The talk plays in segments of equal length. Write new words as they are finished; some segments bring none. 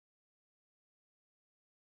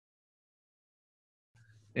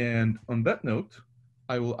And on that note,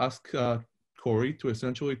 I will ask Cory to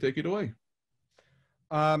essentially take it away.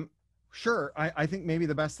 Sure. I think maybe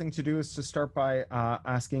the best thing to do is to start by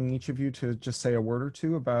asking each of you to just say a word or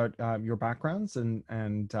two about your backgrounds and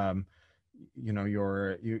you know,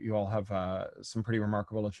 you all have some pretty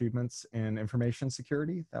remarkable achievements in information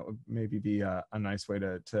security. That would maybe be a nice way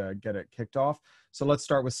to get it kicked off. So let's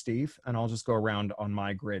start with Steve, and I'll just go around on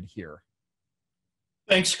my grid here.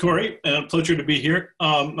 Thanks, Cory. Pleasure to be here.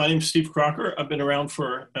 My name is Steve Crocker. I've been around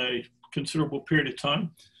for a considerable period of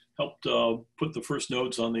time. Helped put the first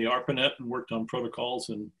nodes on the ARPANET and worked on protocols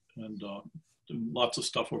and lots of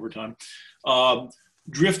stuff over time.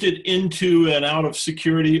 Drifted into and out of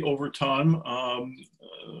security over time.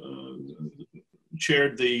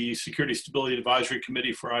 Chaired the Security Stability Advisory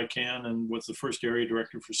Committee for ICANN and was the first area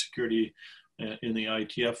director for security in the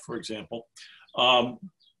IETF, for example.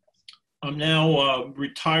 I'm now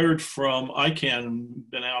retired from ICANN,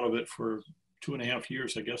 been out of it for 2.5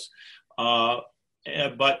 years, I guess.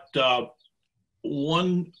 But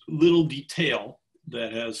one little detail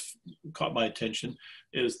that has caught my attention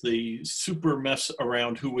is the super mess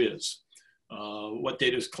around who is, what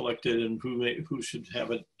data is collected and who should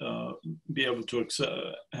have it, be able to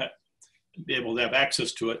have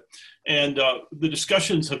access to it. And the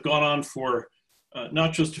discussions have gone on for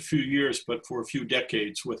not just a few years, but for a few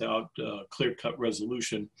decades without clear-cut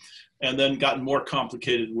resolution, and then gotten more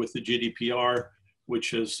complicated with the GDPR,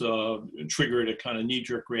 which has triggered a kind of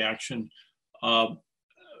knee-jerk reaction.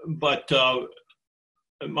 But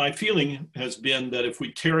my feeling has been that if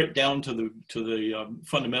we tear it down to the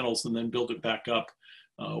fundamentals and then build it back up,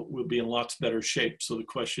 we'll be in lots better shape. So the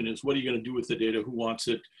question is, what are you going to do with the data? Who wants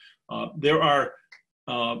it? There are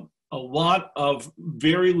a lot of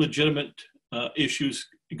very legitimate issues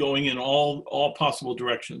going in all possible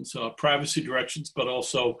directions, privacy directions, but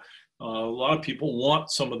also a lot of people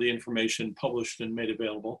want some of the information published and made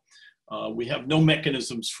available. We have no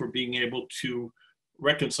mechanisms for being able to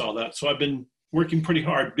reconcile that. So I've been working pretty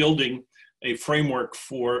hard building a framework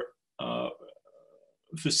for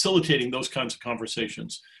facilitating those kinds of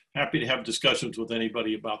conversations. Happy to have discussions with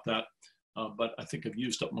anybody about that, but I think I've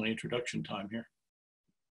used up my introduction time here.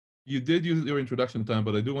 You did use your introduction time,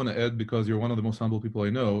 but I do want to add, because you're one of the most humble people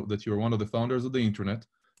I know, that you're one of the founders of the internet.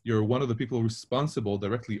 You're one of the people responsible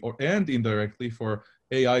directly and indirectly for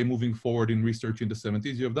AI moving forward in research in the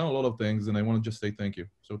 70s. You have done a lot of things, and I want to just say thank you.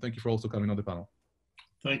 So thank you for also coming on the panel.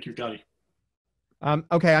 Thank you, Gadi.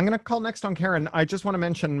 Okay, I'm going to call next on Keren. I just want to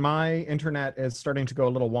mention my internet is starting to go a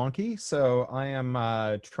little wonky, so I am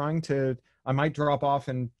I might drop off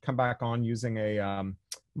and come back on using a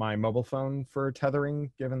my mobile phone for tethering,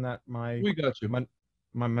 given that my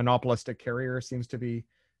monopolistic carrier seems to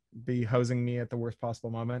be hosing me at the worst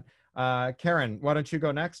possible moment. Keren, why don't you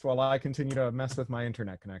go next while I continue to mess with my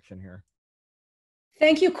internet connection here?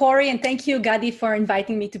 Thank you, Cory, and thank you, Gadi, for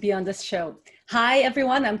inviting me to be on this show. Hi,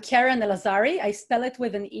 everyone. I'm Keren Elazari. I spell it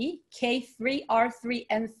with an E,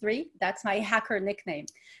 K3R3N3. That's my hacker nickname.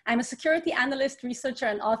 I'm a security analyst, researcher,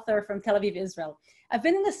 and author from Tel Aviv, Israel. I've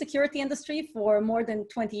been in the security industry for more than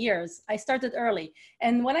 20 years. I started early.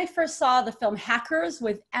 And when I first saw the film Hackers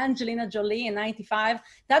with Angelina Jolie in '95,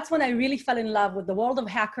 that's when I really fell in love with the world of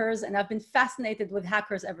hackers, and I've been fascinated with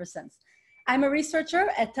hackers ever since. I'm a researcher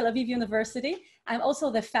at Tel Aviv University. I'm also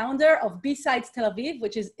the founder of B-Sides Tel Aviv,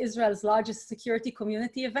 which is Israel's largest security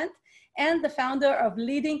community event, and the founder of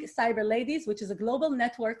Leading Cyber Ladies, which is a global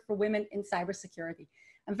network for women in cybersecurity.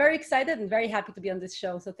 I'm very excited and very happy to be on this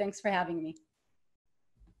show, so thanks for having me.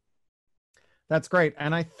 That's great.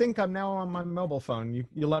 And I think I'm now on my mobile phone.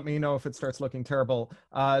 You let me know if it starts looking terrible.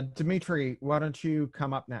 Dmitri, why don't you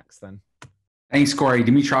come up next then? Thanks, Cory.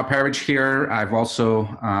 Dmitri Alperovich here. I've also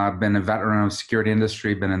been a veteran of the security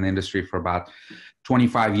industry, been in the industry for about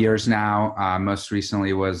 25 years now. Most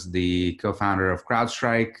recently was the co-founder of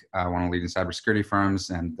CrowdStrike, one of the leading cybersecurity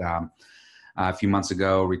firms, and a few months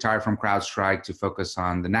ago retired from CrowdStrike to focus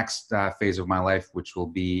on the next phase of my life, which will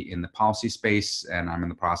be in the policy space. And I'm in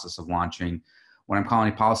the process of launching what I'm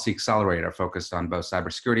calling a policy accelerator, focused on both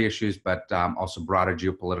cybersecurity issues, but also broader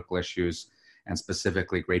geopolitical issues, and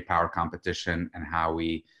specifically great power competition and how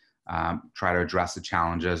we try to address the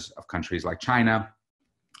challenges of countries like China,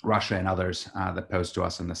 Russia, and others that pose to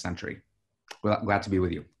us in this century. Well, glad to be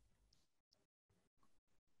with you.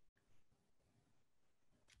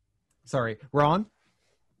 Sorry, Ron?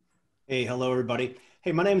 Hey, hello, everybody.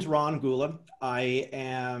 Hey, my name's Ron Gula. I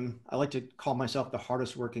like to call myself the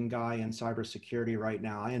hardest working guy in cybersecurity right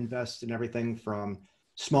now. I invest in everything from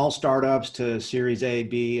small startups to Series A,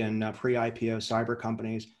 B, and pre-IPO cyber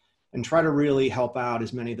companies. and try to really help out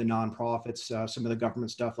as many of the nonprofits, some of the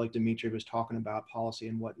government stuff like Dmitri was talking about, policy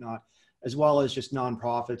and whatnot, as well as just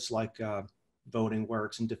nonprofits like Voting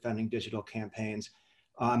Works and Defending Digital Campaigns.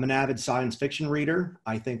 I'm an avid science fiction reader.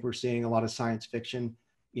 I think we're seeing a lot of science fiction,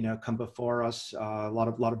 you know, come before us. A lot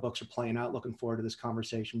of books are playing out. Looking forward to this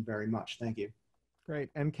conversation very much. Thank you. Great.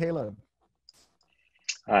 And Caleb?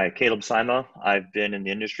 Hi, Caleb Sima. I've been in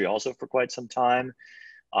the industry also for quite some time.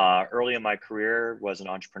 Early in my career was an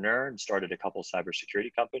entrepreneur and started a couple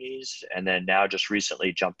cybersecurity companies, and then now just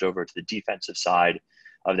recently jumped over to the defensive side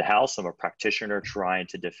of the house. I'm a practitioner trying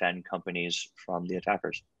to defend companies from the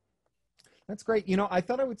attackers. That's great. You know, I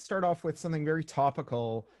thought I would start off with something very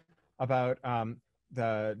topical about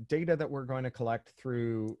the data that we're going to collect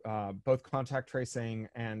through both contact tracing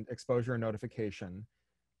and exposure notification,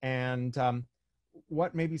 and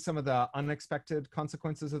what maybe some of the unexpected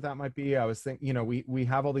consequences of that might be. I was thinking, you know, we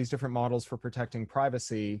have all these different models for protecting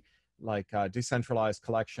privacy, like decentralized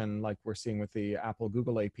collection, like we're seeing with the Apple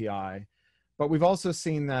Google API. But we've also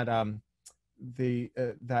seen that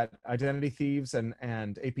that identity thieves and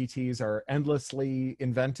APTs are endlessly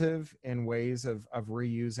inventive in ways of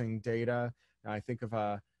reusing data. I think of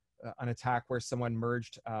an attack where someone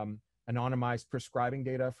merged anonymized prescribing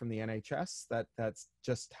data from the NHS that's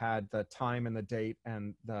just had the time and the date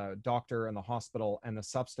and the doctor and the hospital and the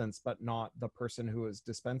substance, but not the person who was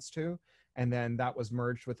dispensed to. And then that was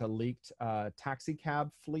merged with a leaked taxi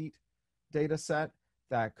cab fleet data set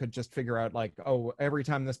that could just figure out, like, oh, every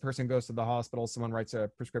time this person goes to the hospital, someone writes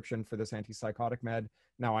a prescription for this antipsychotic med.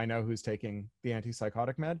 Now I know who's taking the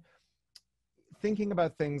antipsychotic med. Thinking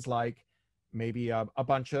about things like maybe a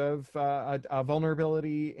bunch of a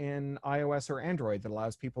vulnerability in iOS or Android that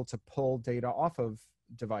allows people to pull data off of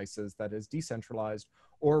devices that is decentralized,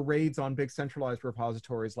 or raids on big centralized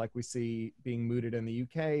repositories like we see being mooted in the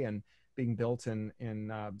UK and being built in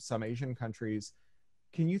some Asian countries.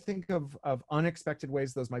 Can you think of unexpected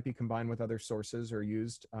ways those might be combined with other sources or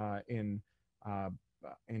used in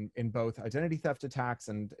both identity theft attacks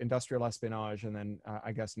and industrial espionage, and then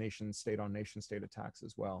I guess nation state on nation state attacks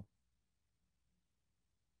as well?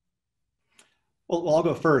 Well, I'll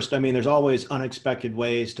go first. I mean, there's always unexpected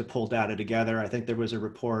ways to pull data together. I think there was a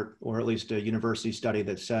report, or at least a university study,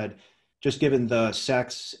 that said, just given the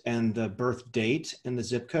sex and the birth date and the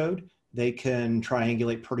zip code, they can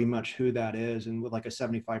triangulate pretty much who that is, and with like a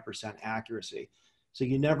 75% accuracy. So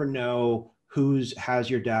you never know who has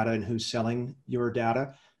your data and who's selling your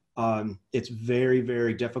data. It's very,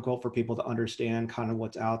 very difficult for people to understand kind of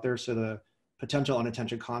what's out there. So the potential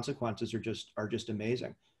unintended consequences are just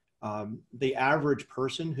amazing. The average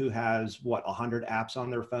person who has 100 apps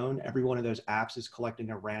on their phone, every one of those apps is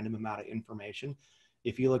collecting a random amount of information.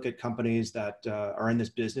 If you look at companies that are in this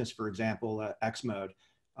business, for example, Xmode,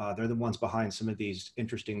 they're the ones behind some of these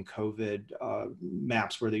interesting COVID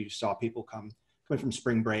maps where you saw people coming from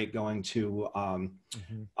spring break going to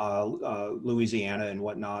Louisiana and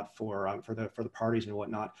whatnot for the parties and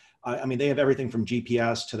whatnot. I mean, they have everything from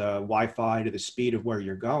GPS to the Wi-Fi to the speed of where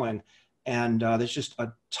you're going. And there's just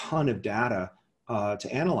a ton of data to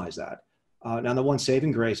analyze that. Now, the one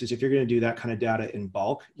saving grace is if you're going to do that kind of data in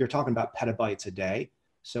bulk, you're talking about petabytes a day.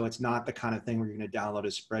 So it's not the kind of thing where you're going to download a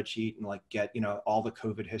spreadsheet and like get, you know, all the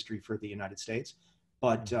COVID history for the United States.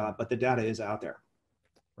 But the data is out there.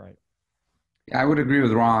 Right. Yeah, I would agree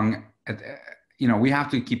with Ron. You know, we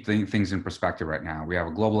have to keep things in perspective right now. We have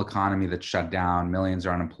a global economy that's shut down. Millions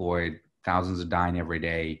are unemployed. Thousands are dying every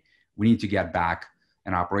day. We need to get back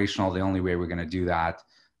and operational. The only way we're going to do that,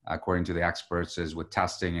 according to the experts, is with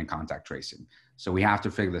testing and contact tracing. So we have to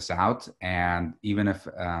figure this out. And even if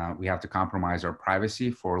we have to compromise our privacy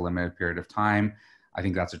for a limited period of time, I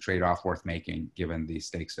think that's a trade-off worth making given the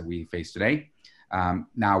stakes that we face today.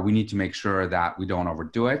 Now we need to make sure that we don't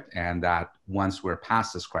overdo it, and that once we're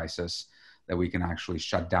past this crisis, that we can actually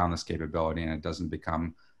shut down this capability and it doesn't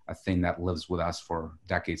become a thing that lives with us for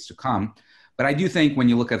decades to come. But I do think when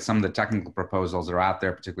you look at some of the technical proposals that are out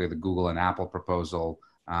there, particularly the Google and Apple proposal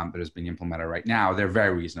that is being implemented right now, they're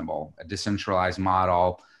very reasonable. A decentralized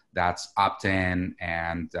model that's opt-in,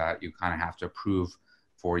 and you kind of have to approve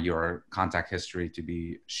for your contact history to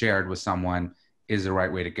be shared with someone is the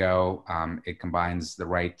right way to go. It combines the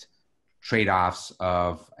right trade-offs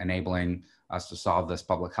of enabling us to solve this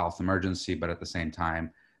public health emergency, but at the same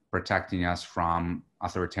time, protecting us from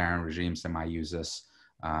authoritarian regimes that might use this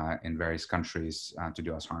in various countries to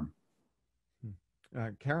do us harm.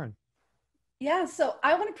 Keren. Yeah, so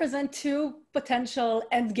I want to present two potential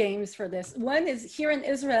end games for this. One is here in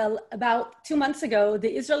Israel, about 2 months ago, the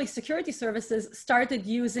Israeli security services started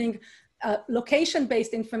using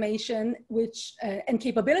location-based information and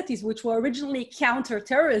capabilities, which were originally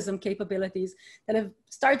counter-terrorism capabilities that have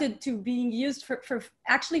started to being used for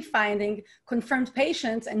actually finding confirmed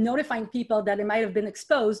patients and notifying people that they might have been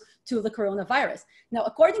exposed to the coronavirus. Now,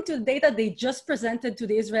 according to the data they just presented to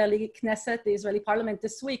the Israeli Knesset, the Israeli parliament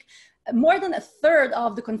this week, more than a third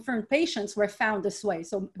of the confirmed patients were found this way.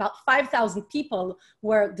 So about 5,000 people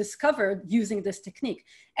were discovered using this technique.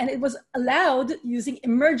 And it was allowed using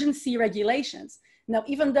emergency regulations. Now,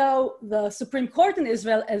 even though the Supreme Court in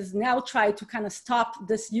Israel has now tried to kind of stop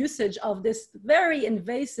this usage of this very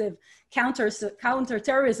invasive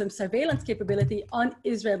counter-terrorism surveillance capability on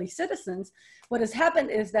Israeli citizens, what has happened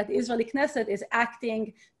is that the Israeli Knesset is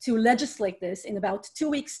acting to legislate this in about 2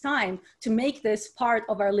 weeks' time to make this part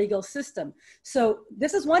of our legal system. So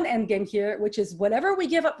this is one endgame here, which is whatever we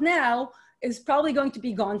give up now is probably going to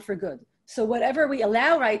be gone for good. So whatever we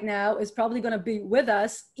allow right now is probably going to be with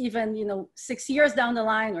us even 6 years down the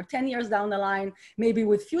line or 10 years down the line, maybe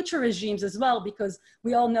with future regimes as well, because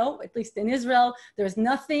we all know, at least in Israel, there's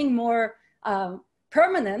nothing more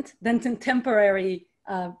permanent than temporary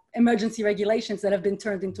emergency regulations that have been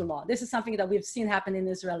turned into law. This is something that we've seen happen in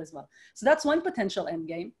Israel as well. So that's one potential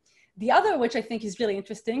endgame. The other, which I think is really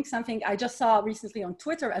interesting, something I just saw recently on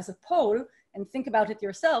Twitter as a poll, and think about it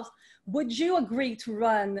yourselves, would you agree to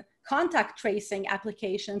run contact tracing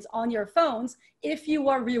applications on your phones if you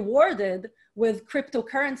were rewarded with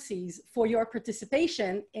cryptocurrencies for your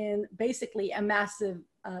participation in basically a massive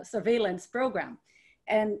surveillance program?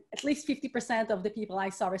 And at least 50% of the people I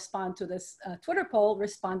saw respond to this Twitter poll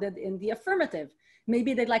responded in the affirmative.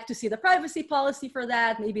 Maybe they'd like to see the privacy policy for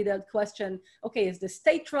that. Maybe they'll question, okay, is this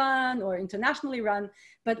state run or internationally run?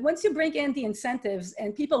 But once you bring in the incentives,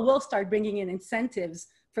 and people will start bringing in incentives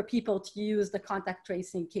for people to use the contact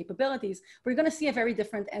tracing capabilities, we're going to see a very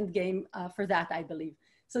different end game for that, I believe.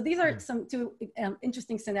 So these are some two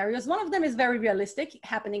interesting scenarios. One of them is very realistic,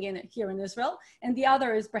 happening here in Israel, and the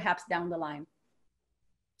other is perhaps down the line.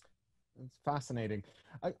 It's fascinating.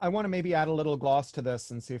 I want to maybe add a little gloss to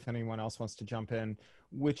this and see if anyone else wants to jump in,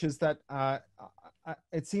 which is that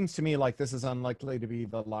it seems to me like this is unlikely to be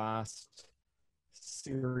the last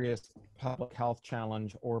serious public health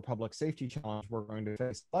challenge or public safety challenge we're going to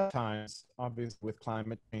face. A lot of times, obviously, with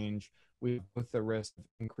climate change, with the risk of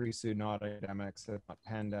increased zoonotic epidemics, if not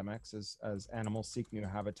pandemics, as animals seek new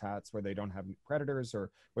habitats where they don't have predators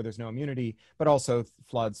or where there's no immunity, but also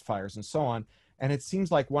floods, fires, and so on. And it seems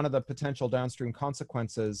like one of the potential downstream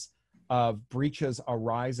consequences of breaches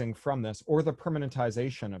arising from this, or the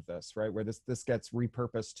permanentization of this, right, where this gets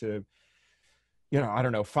repurposed to, I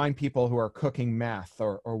don't know, find people who are cooking meth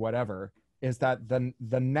or whatever, is that the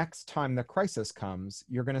next time the crisis comes,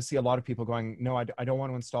 you're going to see a lot of people going, no, I don't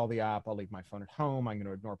want to install the app. I'll leave my phone at home. I'm going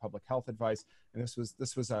to ignore public health advice. And this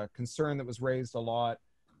was a concern that was raised a lot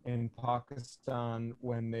in Pakistan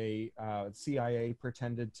when the CIA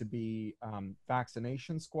pretended to be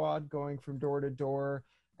vaccination squad going from door to door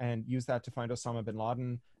and used that to find Osama bin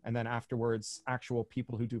Laden. And then afterwards, actual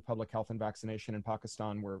people who do public health and vaccination in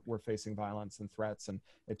Pakistan were facing violence and threats. And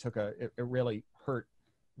it really hurt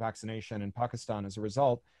vaccination in Pakistan as a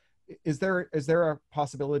result. Is there a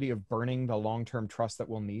possibility of burning the long-term trust that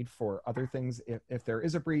we'll need for other things if there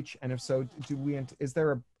is a breach? And if so, is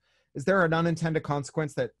there an unintended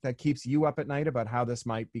consequence that keeps you up at night about how this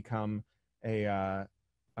might become this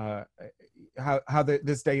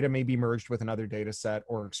data may be merged with another data set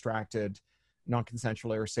or extracted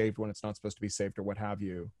non-consensually or saved when it's not supposed to be saved or what have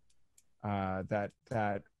you, that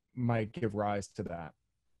might give rise to that?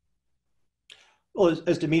 Well,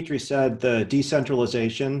 as Dmitri said, the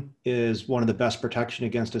decentralization is one of the best protection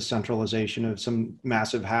against a centralization of some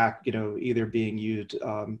massive hack, either being used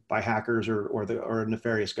by hackers or a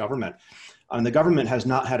nefarious government. The government has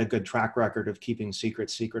not had a good track record of keeping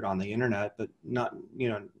secret on the internet, but not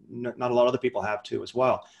a lot of other people have too as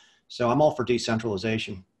well. So I'm all for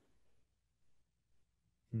decentralization.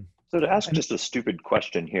 So to ask just a stupid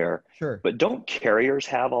question here, sure, but don't carriers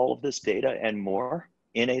have all of this data and more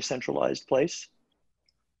in a centralized place?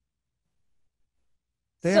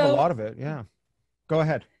 They have a lot of it, yeah. Go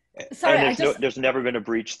ahead. Sorry, and there's never been a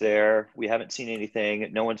breach there. We haven't seen anything.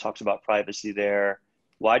 No one talks about privacy there.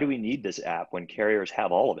 Why do we need this app when carriers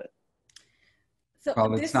have all of it? So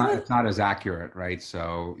well, it's not as accurate, right?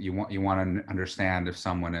 So you want to understand if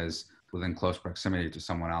someone is within close proximity to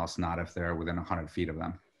someone else, not if they're within 100 feet of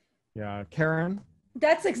them. Yeah, Keren?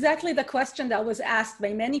 That's exactly the question that was asked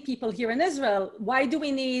by many people here in Israel. Why do we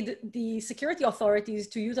need the security authorities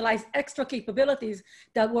to utilize extra capabilities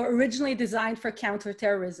that were originally designed for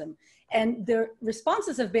counterterrorism? And the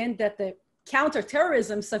responses have been that the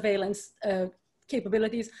counterterrorism surveillance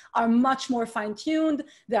capabilities are much more fine-tuned.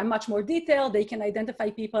 They're much more detailed. They can identify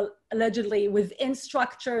people allegedly within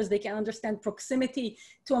structures. They can understand proximity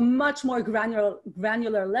to a much more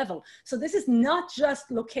granular level. So this is not just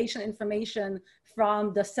location information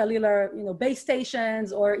from the cellular, base stations,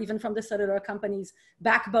 or even from the cellular companies'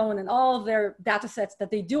 backbone and all of their data sets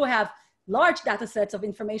that they do have, large data sets of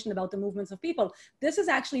information about the movements of people. This is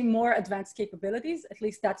actually more advanced capabilities. At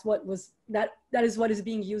least that's what that is what is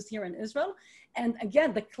being used here in Israel. And again,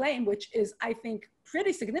 the claim, which is, I think,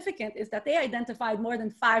 pretty significant, is that they identified more than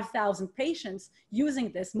 5,000 patients using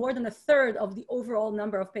this, more than a third of the overall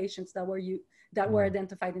number of patients that were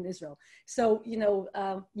identified in Israel. So,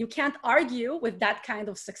 you can't argue with that kind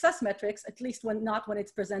of success metrics, at least not when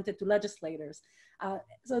it's presented to legislators.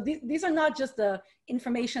 So these are not just the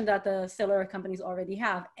information that the cellular companies already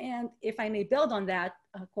have. And if I may build on that,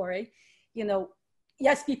 Cory,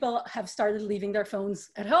 yes, people have started leaving their phones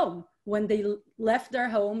at home. When they left their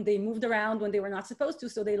home, they moved around when they were not supposed to,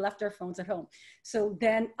 so they left their phones at home. So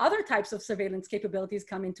then other types of surveillance capabilities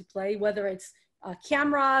come into play, whether it's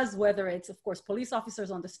cameras, whether it's, of course, police officers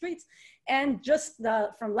on the streets. And just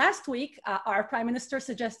from last week, our Prime Minister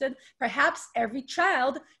suggested perhaps every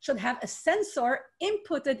child should have a sensor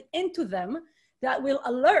inputted into them that will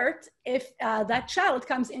alert if that child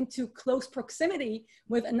comes into close proximity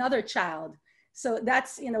with another child. So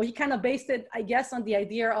that's, he kind of based it, I guess, on the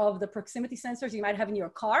idea of the proximity sensors you might have in your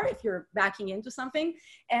car if you're backing into something.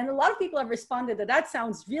 And a lot of people have responded that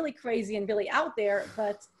sounds really crazy and really out there,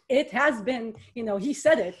 but it has been, he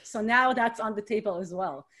said it. So now that's on the table as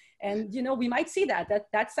well. And, we might see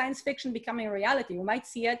that science fiction becoming a reality. We might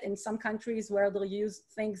see it in some countries where they'll use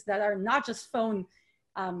things that are not just phone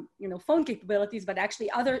capabilities, but actually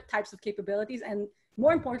other types of capabilities. And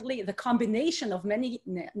more importantly, the combination of many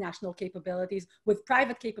national capabilities with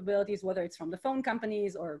private capabilities, whether it's from the phone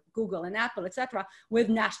companies or Google and Apple, et cetera, with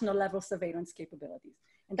national level surveillance capabilities.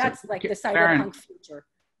 And that's like the cyberpunk future.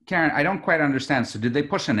 Keren, I don't quite understand. So did they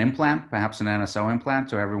push an implant, perhaps an NSO implant,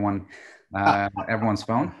 to everyone's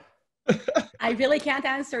phone? I really can't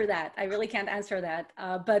answer that.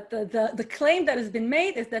 But the claim that has been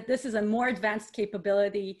made is that this is a more advanced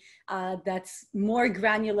capability that's more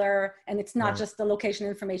granular, and it's not just the location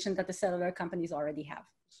information that the cellular companies already have.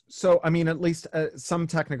 So, I mean, at least some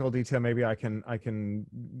technical detail maybe I can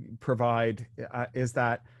provide is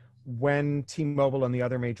that when T-Mobile and the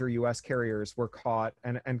other major U.S. carriers were caught,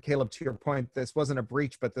 and Caleb, to your point, this wasn't a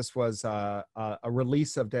breach, but this was a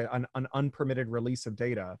release of data, an unpermitted release of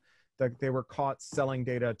data, that they were caught selling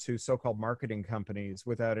data to so-called marketing companies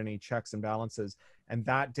without any checks and balances. And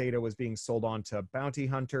that data was being sold on to bounty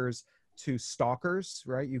hunters, to stalkers,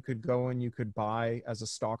 right? You could go and you could buy as a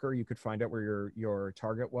stalker, you could find out where your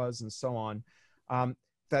target was and so on.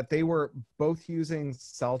 That they were both using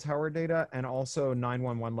cell tower data and also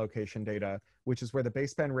 911 location data, which is where the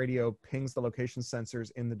baseband radio pings the location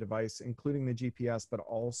sensors in the device, including the GPS, but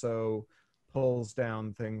also pulls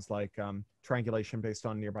down things like triangulation based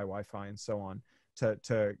on nearby Wi-Fi and so on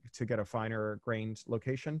to get a finer grained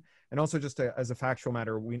location. And also just as a factual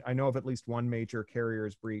matter, I know of at least one major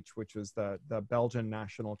carrier's breach, which was the Belgian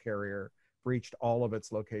national carrier breached all of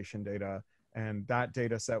its location data. And that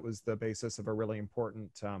data set was the basis of a really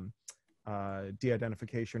important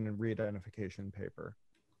de-identification and re-identification paper.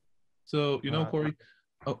 So, Cory,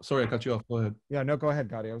 oh, sorry, I cut you off. Go ahead. Yeah, no, go ahead,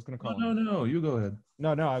 Gadi. I was going to call him. No, you go ahead.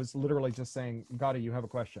 No, I was literally just saying, Gadi, you have a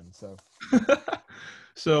question, so.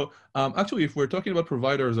 So, actually, if we're talking about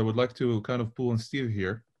providers, I would like to kind of pull on Steve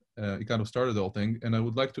here. He kind of started the whole thing. And I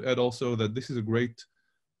would like to add also that this is a great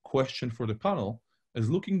question for the panel, as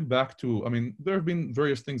looking back to, I mean, there have been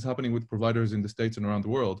various things happening with providers in the States and around the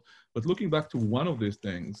world, but looking back to one of these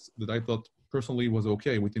things that I thought personally was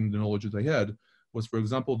okay within the knowledge that I had was, for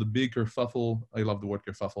example, the big kerfuffle, I love the word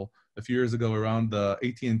kerfuffle, a few years ago around the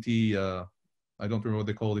AT&T, I don't remember what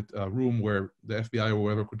they called it, room where the FBI or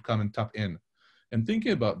whoever could come and tap in. And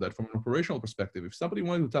thinking about that from an operational perspective, if somebody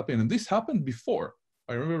wanted to tap in, and this happened before,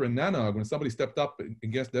 I remember in Nana when somebody stepped up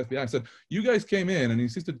against the FBI and said, you guys came in and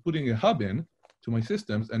insisted putting a hub in to my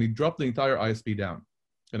systems, and he dropped the entire ISP down,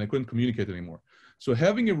 and I couldn't communicate anymore. So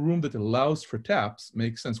having a room that allows for taps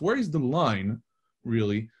makes sense. Where is the line,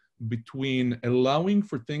 really, between allowing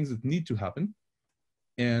for things that need to happen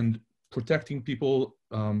and protecting people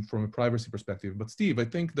from a privacy perspective? But Steve, I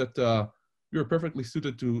think that you're perfectly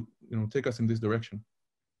suited to take us in this direction.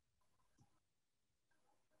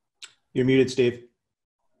 You're muted, Steve.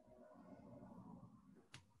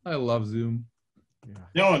 I love Zoom. Yeah.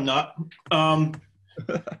 No, I'm not.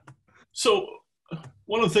 So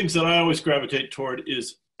one of the things that I always gravitate toward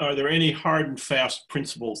is, are there any hard and fast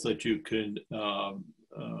principles that you could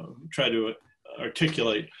try to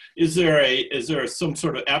articulate. Is there some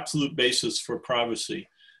sort of absolute basis for privacy?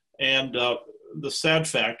 And the sad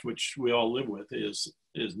fact, which we all live with, is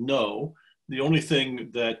no. The only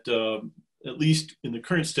thing that, at least in the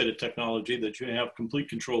current state of technology, that you have complete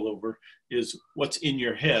control over is what's in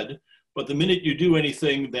your head. But the minute you do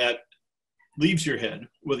anything that leaves your head,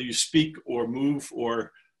 whether you speak or move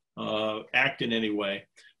or act in any way,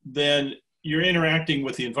 then you're interacting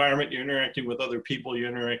with the environment, you're interacting with other people, you're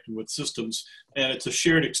interacting with systems, and it's a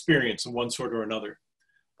shared experience of one sort or another.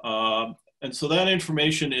 And so that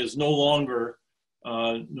information is no longer,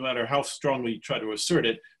 no matter how strongly you try to assert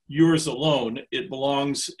it, yours alone. It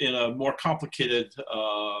belongs in a more complicated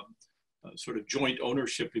sort of joint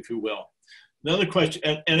ownership, if you will. Another question,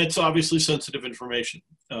 and it's obviously sensitive information.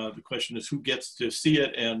 The question is who gets to see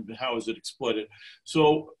it and how is it exploited?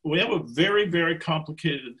 So we have a very, very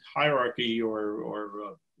complicated hierarchy,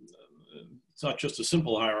 or it's not just a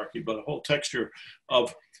simple hierarchy, but a whole texture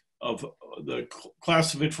of the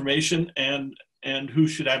class of information and who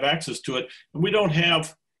should have access to it. And we don't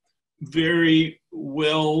have very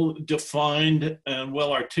well defined and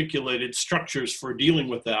well articulated structures for dealing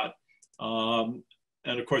with that.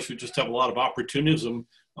 And of course, we just have a lot of opportunism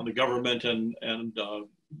on the government and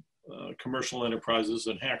commercial enterprises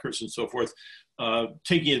and hackers and so forth,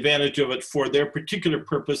 taking advantage of it for their particular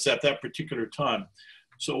purpose at that particular time.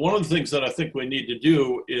 So one of the things that I think we need to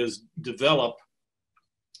do is develop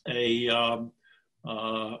a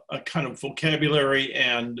kind of vocabulary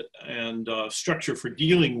and structure for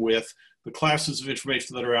dealing with the classes of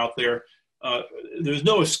information that are out there. There's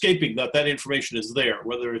no escaping that information is there,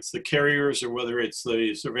 whether it's the carriers or whether it's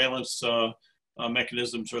the surveillance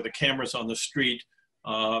mechanisms or the cameras on the street.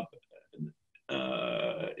 You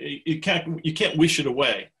can't wish it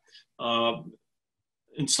away.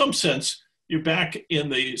 In some sense, you're back in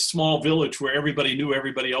the small village where everybody knew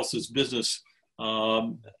everybody else's business.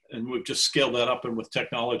 And we've just scaled that up, and with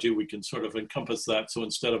technology, we can sort of encompass that. So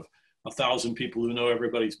instead of 1,000 people who know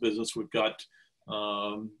everybody's business, we've got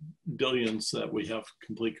billions that we have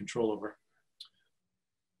complete control over.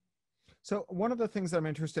 So one of the things that I'm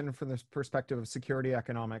interested in from this perspective of security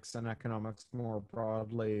economics and economics more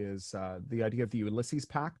broadly is the idea of the Ulysses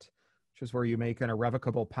Pact, which is where you make an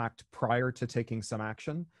irrevocable pact prior to taking some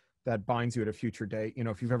action that binds you at a future date. You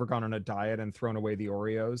know, if you've ever gone on a diet and thrown away the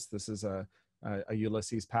Oreos, this is a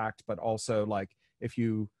Ulysses Pact. But also, like, if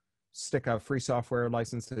you stick a free software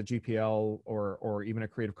license to the GPL or even a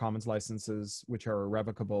Creative Commons licenses, which are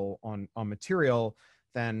irrevocable on material,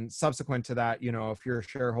 then subsequent to that, you know, if your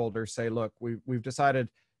shareholders say, look, we've decided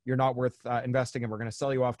you're not worth investing and we're going to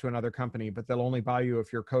sell you off to another company, but they'll only buy you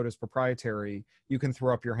if your code is proprietary, you can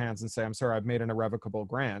throw up your hands and say, I'm sorry, I've made an irrevocable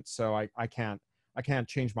grant, so I can't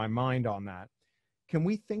change my mind on that. Can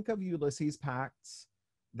we think of Ulysses Pacts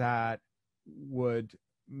that would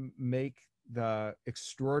make the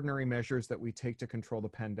extraordinary measures that we take to control the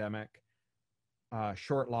pandemic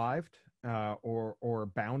short-lived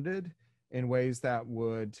or bounded in ways that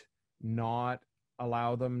would not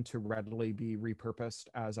allow them to readily be repurposed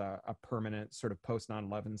as a permanent sort of post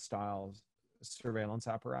 9/11 style surveillance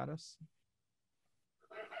apparatus?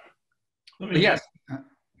 Yes.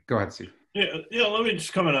 Go ahead, Steve. Yeah, let me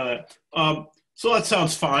just comment on that. So that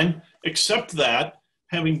sounds fine, except that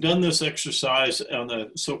having done this exercise on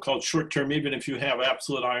the so-called short term, even if you have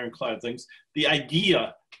absolute ironclad things, the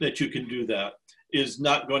idea that you can do that is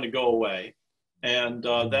not going to go away. And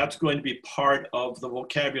that's going to be part of the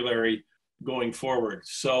vocabulary going forward.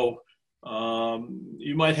 So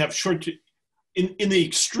you might have in the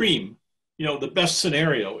extreme, you know, the best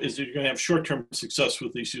scenario is that you're going to have short-term success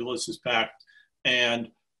with this Ulysses Pact, and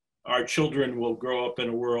our children will grow up in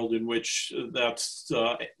a world in which that's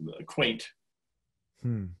quaint.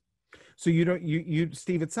 So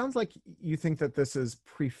Steve, it sounds like you think that this is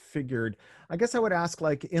prefigured. I guess I would ask,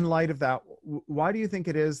 like, in light of that, why do you think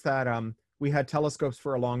it is that we had telescopes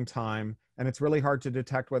for a long time, and it's really hard to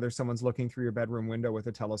detect whether someone's looking through your bedroom window with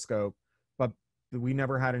a telescope, but we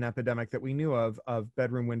never had an epidemic that we knew of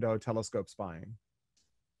bedroom window telescope spying?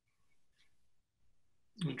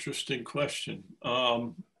 Interesting question.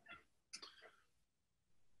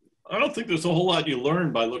 I don't think there's a whole lot you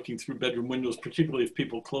learn by looking through bedroom windows, particularly if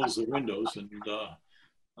people close their windows, and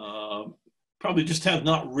probably just have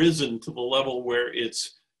not risen to the level where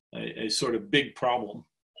it's a sort of big problem.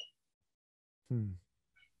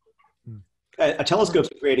 A telescope's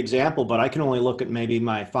a great example, but I can only look at maybe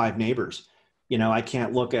my 5 neighbors. You know, I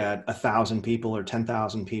can't look at 1,000 people or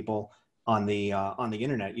 10,000 people on the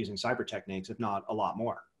internet using cyber techniques, if not a lot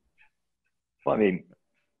more. Well, I mean,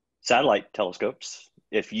 satellite telescopes,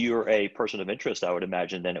 if you're a person of interest, I would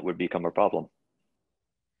imagine then it would become a problem.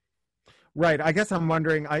 Right. I guess I'm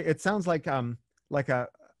wondering, it sounds like a,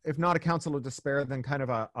 if not a counsel of despair, then kind of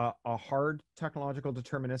a hard technological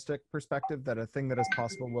deterministic perspective that a thing that is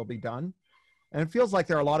possible will be done. And it feels like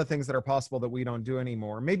there are a lot of things that are possible that we don't do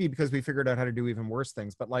anymore. Maybe because we figured out how to do even worse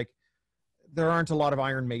things, but like there aren't a lot of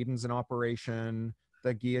Iron Maidens in operation.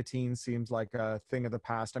 The guillotine seems like a thing of the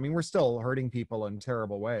past. I mean, we're still hurting people in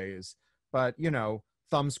terrible ways, but you know,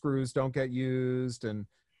 thumb screws don't get used and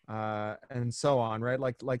so on, right?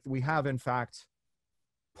 Like we have in fact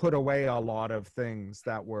put away a lot of things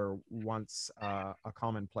that were once a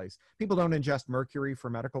commonplace. People don't ingest mercury for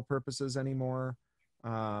medical purposes anymore.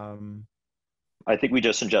 I think we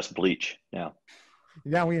just ingest bleach now.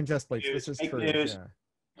 Yeah, we ingest bleach. This is true. Yeah.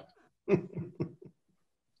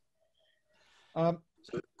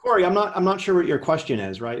 So, Cory, I'm not sure what your question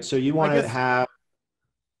is, right? So you want to have.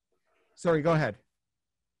 Sorry, go ahead.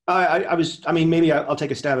 I mean, maybe I'll take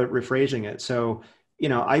a stab at rephrasing it. So, you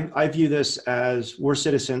know, I view this as we're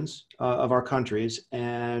citizens of our countries,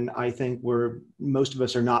 and I think most of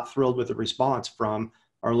us are not thrilled with the response from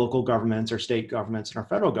our local governments, our state governments, and our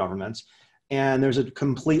federal governments. And there's a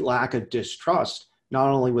complete lack of distrust, not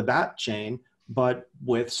only with that chain, but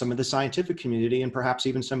with some of the scientific community and perhaps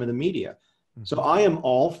even some of the media. Mm-hmm. So I am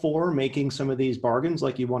all for making some of these bargains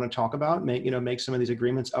like you want to talk about, make some of these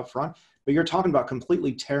agreements up front, but you're talking about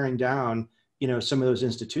completely tearing down, you know, some of those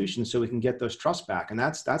institutions so we can get those trusts back. And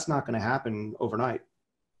that's not going to happen overnight.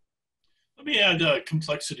 Let me add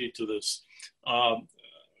complexity to this.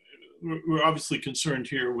 We're obviously concerned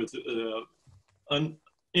here with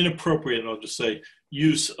inappropriate, I'll just say,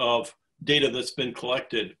 use of data that's been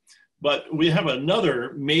collected. But we have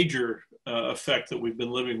another major effect that we've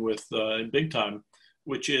been living with in big time,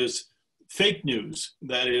 which is fake news.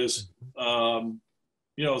 That is,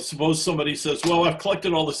 you know, suppose somebody says, well, I've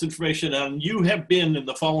collected all this information and you have been in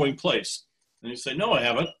the following place. And you say, no, I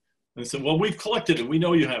haven't. And they say, well, we've collected it. We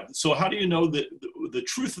know you have. So how do you know the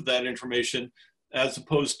truth of that information as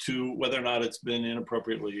opposed to whether or not it's been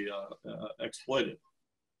inappropriately exploited?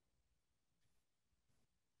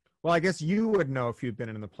 Well, I guess you would know if you'd been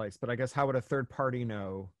in the place, but I guess how would a third party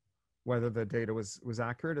know whether the data was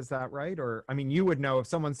accurate? Is that right? Or, I mean, you would know if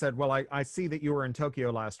someone said, well, I see that you were in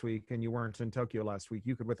Tokyo last week and you weren't in Tokyo last week.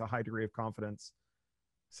 You could, with a high degree of confidence,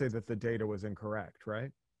 say that the data was incorrect,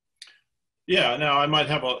 right? Yeah, now I might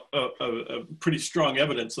have a pretty strong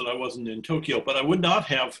evidence that I wasn't in Tokyo, but I would not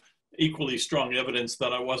have equally strong evidence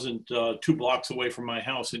that I wasn't 2 blocks away from my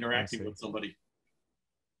house interacting with somebody.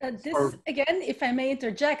 This, again, if I may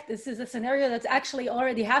interject, this is a scenario that's actually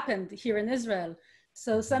already happened here in Israel.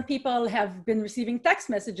 So some people have been receiving text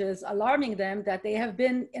messages alarming them that they have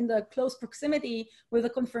been in the close proximity with a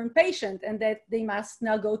confirmed patient and that they must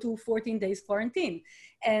now go to 14 days quarantine.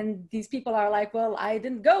 And these people are like, well, I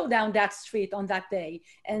didn't go down that street on that day.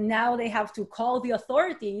 And now they have to call the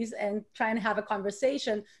authorities and try and have a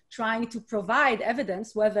conversation, trying to provide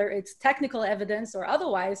evidence, whether it's technical evidence or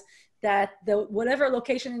otherwise, that whatever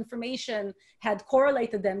location information had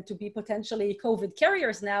correlated them to be potentially COVID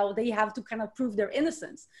carriers, now they have to kind of prove their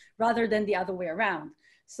innocence rather than the other way around.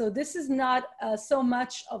 So this is not so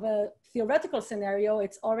much of a theoretical scenario,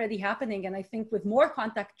 it's already happening. And I think with more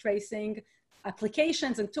contact tracing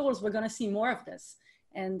applications and tools, we're gonna see more of this.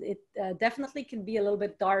 And it definitely can be a little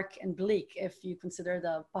bit dark and bleak if you consider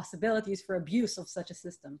the possibilities for abuse of such a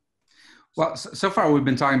system. Well, so far we've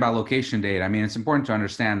been talking about location data. I mean, it's important to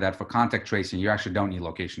understand that for contact tracing, you actually don't need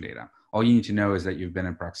location data. All you need to know is that you've been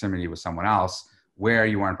in proximity with someone else. Where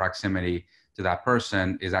you are in proximity to that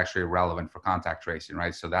person is actually relevant for contact tracing,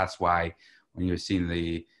 right? So that's why when you've seen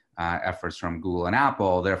the efforts from Google and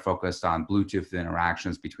Apple, they're focused on Bluetooth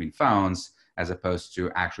interactions between phones as opposed to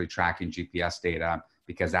actually tracking GPS data,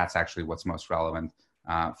 because that's actually what's most relevant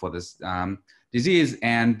for this disease.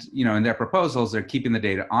 And, you know, in their proposals, they're keeping the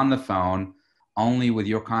data on the phone. Only with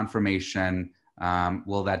your confirmation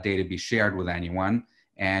will that data be shared with anyone,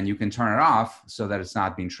 and you can turn it off so that it's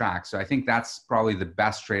not being tracked. So I think that's probably the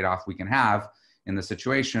best trade-off we can have in the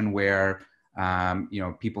situation where, you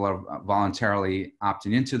know, people are voluntarily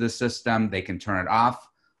opting into the system. They can turn it off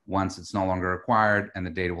once it's no longer required, and the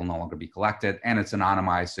data will no longer be collected, and it's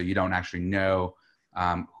anonymized, so you don't actually know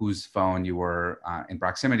whose phone you were in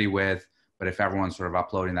proximity with. But if everyone's sort of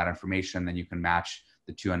uploading that information, then you can match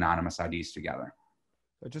the 2 anonymous IDs together.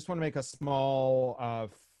 I just want to make a small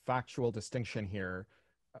factual distinction here.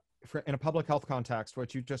 In a public health context,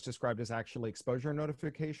 what you just described is actually exposure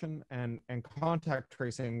notification and contact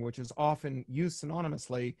tracing, which is often used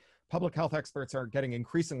synonymously. Public health experts are getting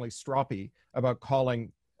increasingly stroppy about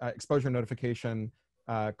calling exposure notification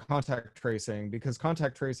contact tracing, because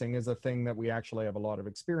contact tracing is a thing that we actually have a lot of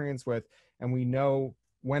experience with, and we know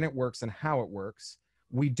when it works and how it works.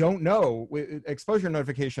 We don't know. Exposure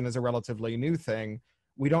notification is a relatively new thing.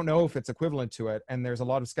 We don't know if it's equivalent to it. And there's a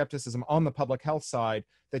lot of skepticism on the public health side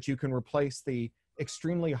that you can replace the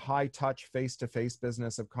extremely high touch face-to-face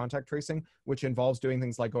business of contact tracing, which involves doing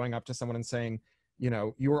things like going up to someone and saying, you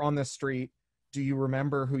know, you were on this street. Do you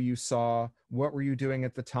remember who you saw? What were you doing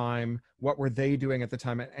at the time? What were they doing at the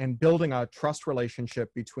time? And building a trust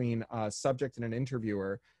relationship between a subject and an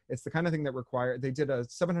interviewer. It's the kind of thing that they did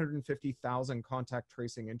 750,000 contact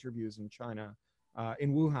tracing interviews in China,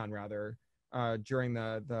 in Wuhan rather, during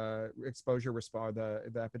the exposure response,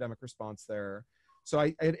 the epidemic response there. So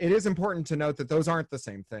it is important to note that those aren't the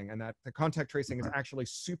same thing, and that the contact tracing is actually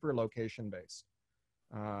super location based.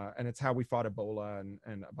 And it's how we fought Ebola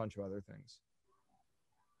and a bunch of other things.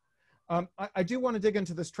 I do want to dig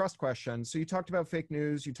into this trust question. So you talked about fake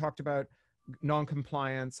news, you talked about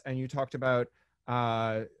non-compliance, and you talked about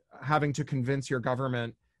having to convince your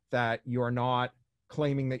government that you're not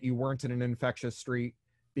claiming that you weren't in an infectious street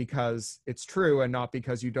because it's true and not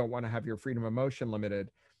because you don't want to have your freedom of motion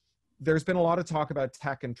limited. There's been a lot of talk about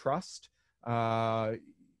tech and trust.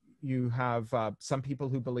 You have some people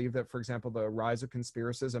who believe that, for example, the rise of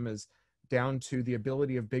conspiracism is down to the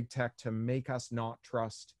ability of big tech to make us not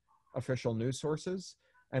trust official news sources,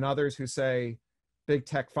 and others who say big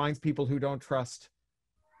tech finds people who don't trust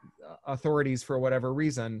authorities for whatever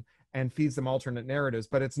reason and feeds them alternate narratives,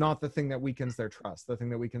 but it's not the thing that weakens their trust. The thing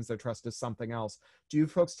that weakens their trust is something else. Do you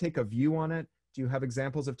folks take a view on it? Do you have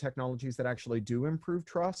examples of technologies that actually do improve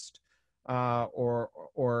trust?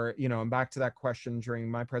 Or you know, and back to that question during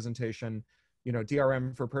my presentation, you know,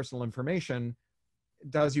 DRM for personal information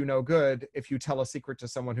does you no good if you tell a secret to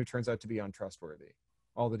someone who turns out to be untrustworthy.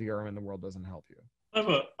 All the DRM in the world doesn't help you.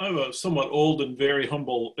 I have a somewhat old and very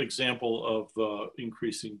humble example of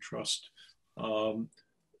increasing trust.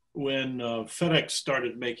 When FedEx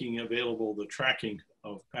started making available the tracking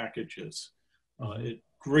of packages, it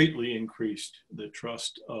greatly increased the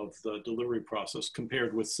trust of the delivery process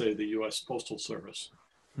compared with, say, the US Postal Service.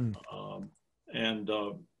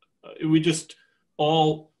 We just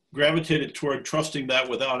all gravitated toward trusting that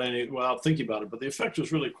without thinking about it. But the effect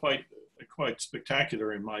was really quite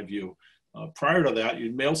spectacular in my view. Prior to that,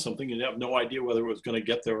 you'd mail something, you'd have no idea whether it was going to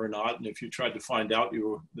get there or not. And if you tried to find out,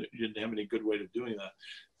 you didn't have any good way of doing that.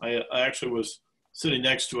 I actually was sitting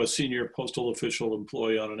next to a senior postal official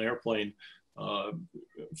employee on an airplane a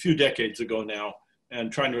few decades ago now,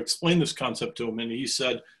 and trying to explain this concept to him. And he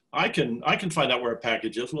said, I can find out where a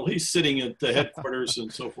package is. Well, he's sitting at the headquarters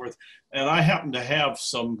and so forth. And I happened to have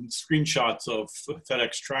some screenshots of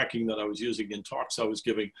FedEx tracking that I was using in talks I was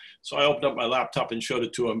giving. So I opened up my laptop and showed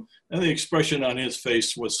it to him. And the expression on his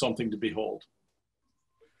face was something to behold.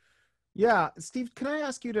 Yeah, Steve, can I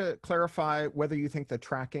ask you to clarify whether you think the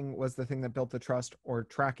tracking was the thing that built the trust or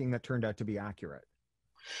tracking that turned out to be accurate?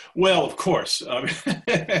 Well, of course. If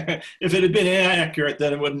it had been inaccurate,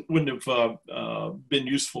 then it wouldn't have been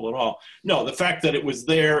useful at all. No, the fact that it was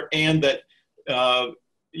there and that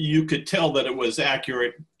you could tell that it was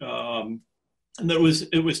accurate, and that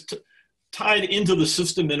it was tied into the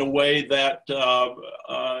system in a way that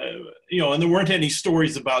you know, and there weren't any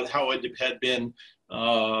stories about how it had been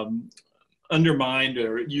undermined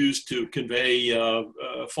or used to convey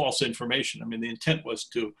false information. I mean, the intent was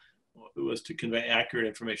to convey accurate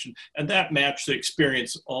information, and that matched the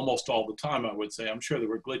experience almost all the time, I would say. I'm sure there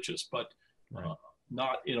were glitches, but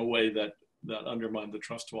not in a way that undermined the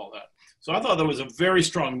trust of all that. So I thought that was a very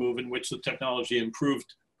strong move in which the technology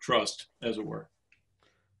improved trust, as it were.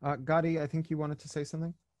 Gadi, I think you wanted to say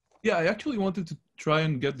something? Yeah, I actually wanted to try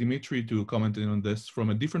and get Dmitri to comment in on this from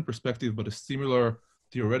a different perspective, but a similar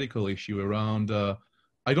theoretical issue around,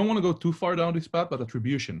 I don't want to go too far down this path, but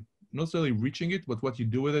attribution. Not necessarily reaching it, but what you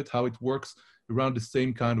do with it, how it works around the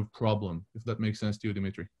same kind of problem, if that makes sense to you,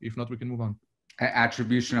 Dmitri. If not, we can move on.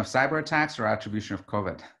 Attribution of cyber attacks or attribution of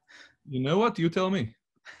COVID? You know what? You tell me.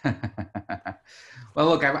 Well,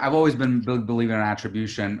 look, I've always been believing in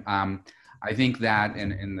attribution. I think that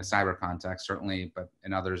in the cyber context, certainly, but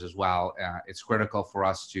in others as well, it's critical for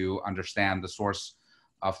us to understand the source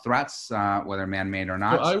of threats, whether man-made or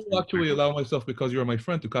not. So I will actually allow myself, because you're my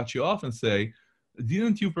friend, to cut you off and say,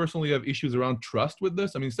 didn't you personally have issues around trust with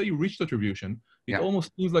this? I mean, say you reached attribution. It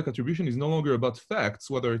almost seems like attribution is no longer about facts,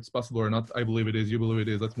 whether it's possible or not. I believe it is, you believe it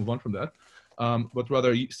is, let's move on from that. But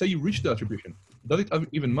rather, say you reached the attribution. Does it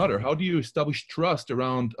even matter? How do you establish trust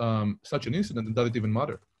around such an incident, and does it even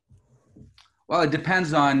matter? Well, it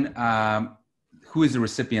depends on who is the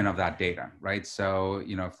recipient of that data, right? So,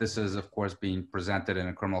 you know, if this is, of course, being presented in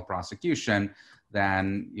a criminal prosecution,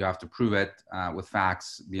 then you have to prove it with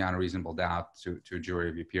facts beyond a reasonable doubt to a jury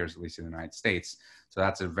of your peers, at least in the United States. So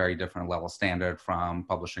that's a very different level standard from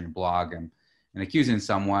publishing a blog and accusing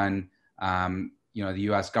someone. You know, the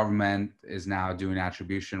US government is now doing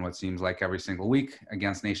attribution, what seems like every single week,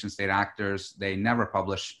 against nation state actors. They never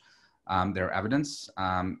publish their evidence.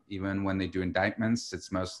 Even when they do indictments,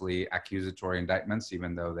 it's mostly accusatory indictments,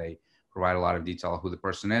 even though they provide a lot of detail of who the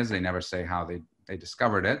person is. They never say how they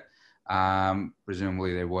discovered it.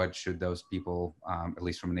 Presumably they would, should those people, at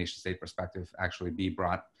least from a nation state perspective, actually be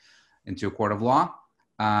brought into a court of law.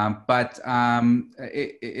 But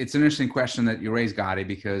it's an interesting question that you raised, Gadi,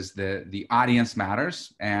 because the audience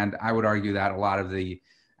matters. And I would argue that a lot of the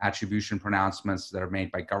attribution pronouncements that are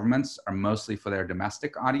made by governments are mostly for their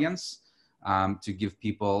domestic audience, to give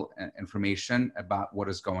people information about what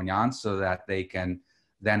is going on so that they can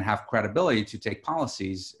then have credibility to take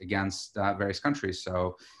policies against various countries.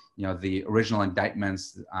 So, you know, the original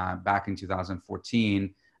indictments back in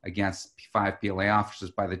 2014 against 5 PLA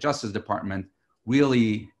officers by the Justice Department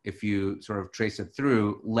really, if you sort of trace it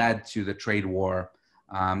through, led to the trade war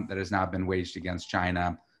that has now been waged against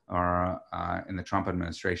China or in the Trump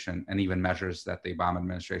administration, and even measures that the Obama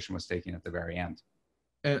administration was taking at the very end.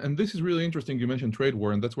 And this is really interesting. You mentioned trade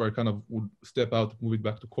war, and that's where I kind of would step out, moving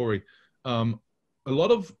back to Cory. A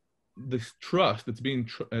lot of this trust that's being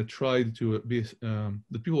tried to be,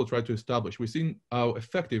 that people try to establish, we've seen how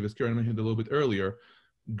effective, as Keren mentioned a little bit earlier,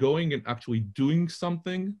 going and actually doing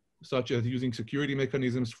something, such as using security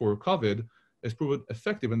mechanisms for COVID, has proven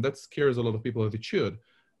effective, and that scares a lot of people, as it should.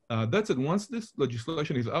 That said, once this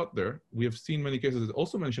legislation is out there, we have seen many cases, as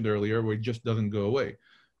also mentioned earlier, where it just doesn't go away.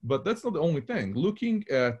 But that's not the only thing. Looking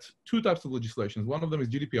at two types of legislations, one of them is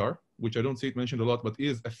GDPR, which I don't see it mentioned a lot, but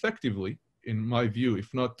is effectively, in my view,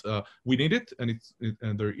 if not, we need it, and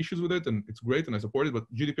and there are issues with it, and it's great, and I support it,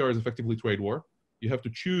 but GDPR is effectively trade war. You have to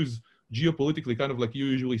choose geopolitically, kind of like you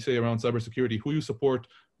usually say around cybersecurity, who you support,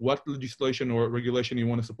 what legislation or regulation you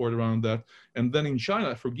want to support around that. And then in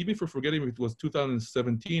China, forgive me for forgetting if it was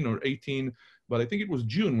 2017 or 18, but I think it was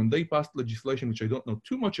June when they passed legislation, which I don't know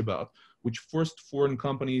too much about, which forced foreign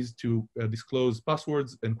companies to disclose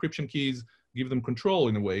passwords, encryption keys, give them control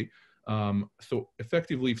in a way. So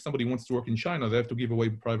effectively, if somebody wants to work in China, they have to give away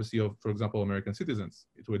privacy of, for example, American citizens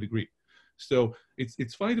to a degree. So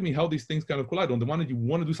it's funny to me how these things kind of collide. On the one hand, you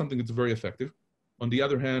want to do something that's very effective. On the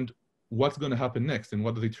other hand, what's going to happen next and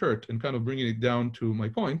what does it hurt? And kind of bringing it down to my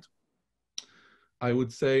point, I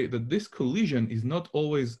would say that this collision is not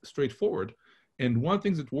always straightforward. And one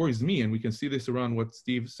thing that worries me, and we can see this around what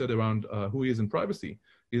Steve said around who he is in privacy,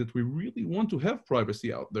 is that we really want to have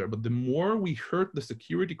privacy out there. But the more we hurt the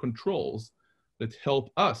security controls that help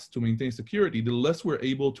us to maintain security, the less we're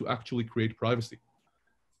able to actually create privacy.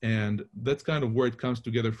 And that's kind of where it comes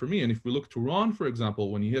together for me. And if we look to Ron, for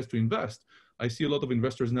example, when he has to invest, I see a lot of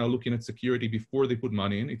investors now looking at security before they put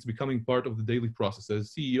money in. It's becoming part of the daily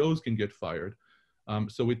processes. CEOs can get fired.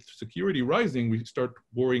 So with security rising, we start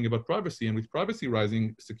worrying about privacy. And with privacy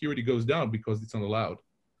rising, security goes down because it's not allowed.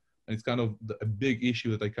 And it's kind of a big issue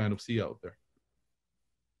that I kind of see out there.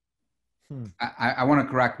 I want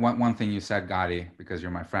to correct one thing you said, Gadi, because you're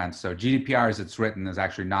my friend. So GDPR, as it's written, is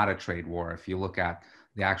actually not a trade war. If you look at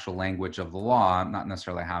the actual language of the law, not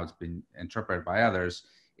necessarily how it's been interpreted by others,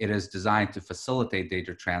 it is designed to facilitate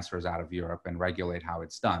data transfers out of Europe and regulate how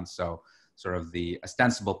it's done. So sort of the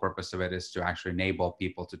ostensible purpose of it is to actually enable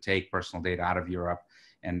people to take personal data out of Europe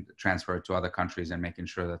and transfer it to other countries and making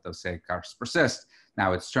sure that those safeguards persist.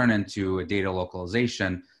 Now it's turned into a data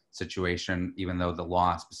localization situation, even though the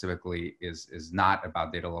law specifically is not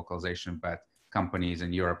about data localization, but companies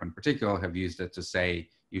in Europe in particular have used it to say,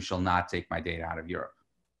 you shall not take my data out of Europe.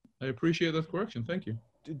 I appreciate that correction. Thank you.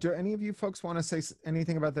 Do any of you folks want to say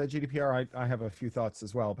anything about the GDPR? I have a few thoughts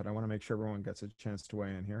as well, but I want to make sure everyone gets a chance to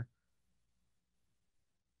weigh in here.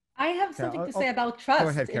 I have something to say about trust, go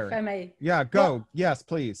ahead, Keren. if I may. Yeah, go. Well, yes,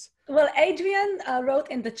 please. Well, Adrian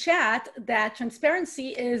wrote in the chat that transparency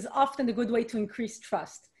is often a good way to increase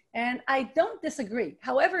trust. And I don't disagree.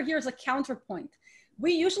 However, here's a counterpoint.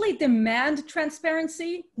 We usually demand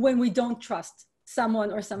transparency when we don't trust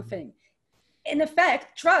someone or something. In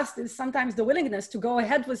effect, trust is sometimes the willingness to go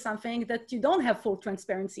ahead with something that you don't have full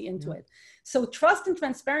transparency into it. So trust and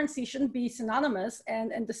transparency shouldn't be synonymous.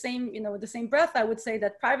 And the same, in the same breath, I would say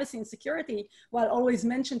that privacy and security, while always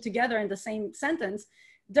mentioned together in the same sentence,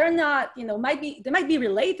 they're not, they might be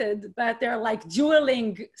related, but they're like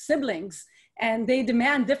dueling siblings, and they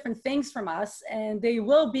demand different things from us, and we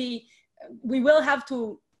will have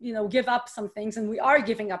to give up some things, and we are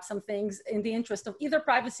giving up some things in the interest of either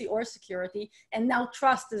privacy or security. And now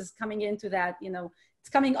trust is coming into that, it's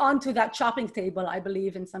coming onto that chopping table, I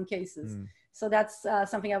believe, in some cases. So that's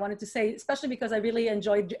something I wanted to say, especially because I really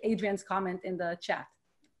enjoyed Adrian's comment in the chat.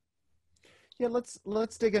 Yeah,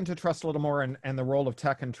 let's dig into trust a little more and the role of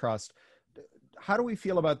tech and trust. How do we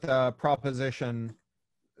feel about the proposition,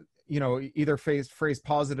 either phrased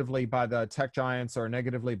positively by the tech giants or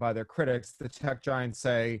negatively by their critics? The tech giants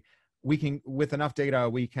say, with enough data,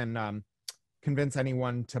 we can convince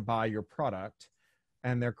anyone to buy your product.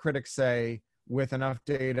 And their critics say, with enough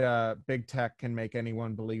data, big tech can make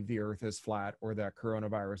anyone believe the earth is flat or that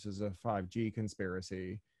coronavirus is a 5G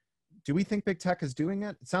conspiracy. Do we think big tech is doing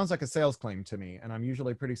it? It sounds like a sales claim to me, and I'm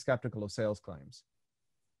usually pretty skeptical of sales claims.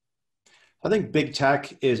 I think big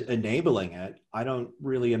tech is enabling it. I don't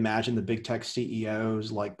really imagine the big tech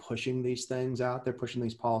CEOs like pushing these things out there, pushing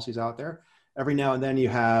these policies out there. Every now and then you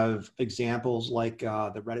have examples like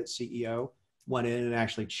the Reddit CEO went in and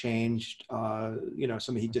actually changed,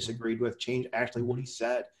 somebody he disagreed with, changed actually what he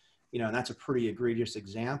said, and that's a pretty egregious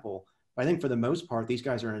example. But I think for the most part, these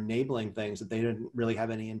guys are enabling things that they didn't really have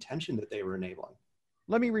any intention that they were enabling.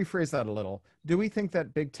 Let me rephrase that a little. Do we think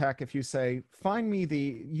that big tech, if you say, find me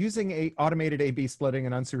using automated A/B splitting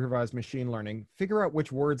and unsupervised machine learning, figure out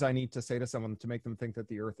which words I need to say to someone to make them think that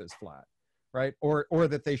the earth is flat, right? Or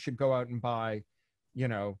that they should go out and buy,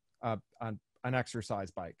 an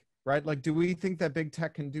exercise bike, right? Like, do we think that big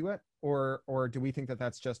tech can do it? Or do we think that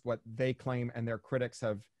that's just what they claim and their critics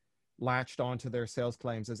have latched onto their sales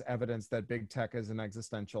claims as evidence that big tech is an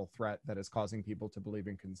existential threat that is causing people to believe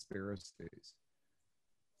in conspiracies?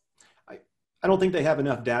 I don't think they have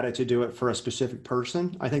enough data to do it for a specific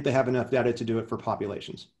person. I think they have enough data to do it for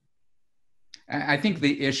populations. I think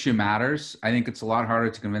the issue matters. I think it's a lot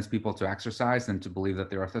harder to convince people to exercise than to believe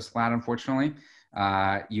that the earth is flat, unfortunately.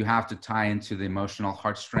 You have to tie into the emotional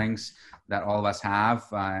heartstrings that all of us have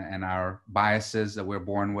and our biases that we're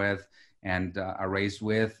born with and are raised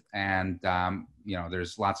with. And,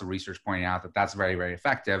 there's lots of research pointing out that that's very, very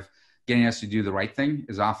effective. Getting us to do the right thing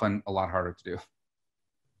is often a lot harder to do.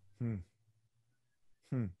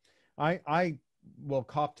 I will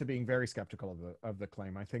cop to being very skeptical of the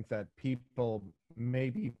claim. I think that people may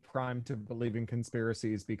be primed to believe in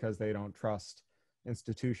conspiracies because they don't trust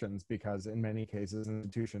institutions, because in many cases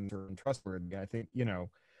institutions are untrustworthy. I think,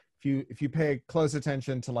 if you pay close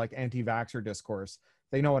attention to like anti-vaxxer discourse,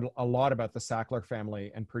 they know a lot about the Sackler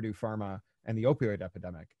family and Purdue Pharma and the opioid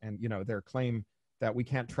epidemic. And, their claim that we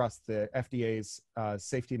can't trust the FDA's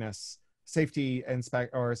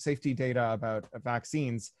safety data about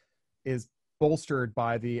vaccines is bolstered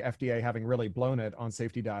by the FDA having really blown it on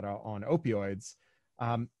safety data on opioids.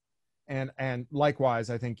 And likewise,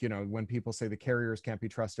 I think, when people say the carriers can't be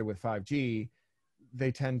trusted with 5G,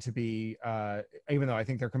 they tend to be, even though I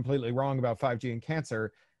think they're completely wrong about 5G and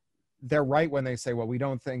cancer, they're right when they say, well, we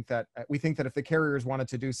think that if the carriers wanted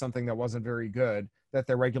to do something that wasn't very good, that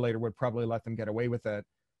their regulator would probably let them get away with it.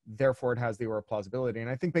 Therefore, it has the aura of plausibility. And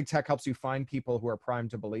I think big tech helps you find people who are primed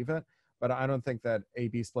to believe it, but I don't think that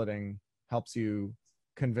A/B splitting helps you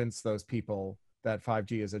convince those people that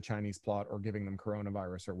 5G is a Chinese plot or giving them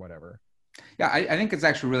coronavirus or whatever. Yeah, I think it's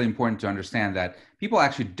actually really important to understand that people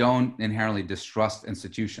actually don't inherently distrust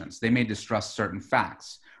institutions. They may distrust certain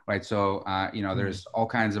facts, right? So, there's all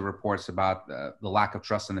kinds of reports about the lack of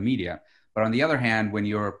trust in the media. But on the other hand, when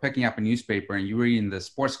you're picking up a newspaper and you're reading the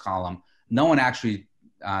sports column, no one actually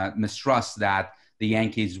mistrusts that the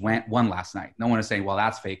Yankees won last night. No one is saying, well,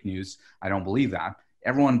 that's fake news. I don't believe that.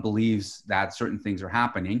 Everyone believes that certain things are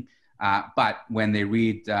happening. But when they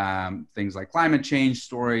read things like climate change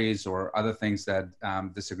stories or other things that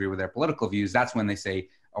disagree with their political views, that's when they say,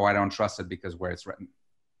 oh, I don't trust it because where it's written.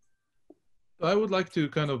 I would like to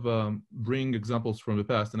kind of bring examples from the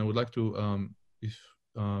past, and I would like to, if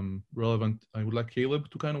relevant, I would like Caleb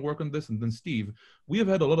to kind of work on this, and then Steve. We have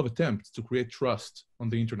had a lot of attempts to create trust on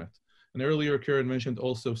the internet. And earlier, Keren mentioned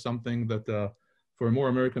also something that for a more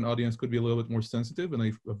American audience could be a little bit more sensitive, and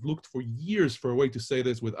I've looked for years for a way to say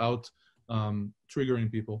this without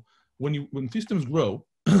triggering people. When systems grow,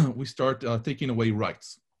 we start taking away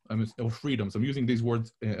rights or freedoms. I'm using these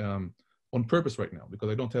words on purpose right now because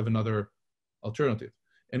I don't have another alternative.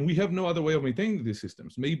 And we have no other way of maintaining these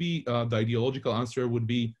systems. Maybe the ideological answer would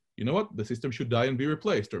be, you know what, the system should die and be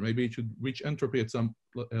replaced, or maybe it should reach entropy at some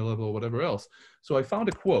level or whatever else. So I found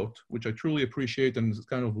a quote, which I truly appreciate and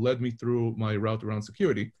kind of led me through my route around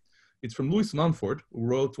security. It's from Louis Mumford, who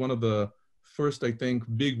wrote one of the first, I think,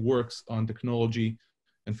 big works on technology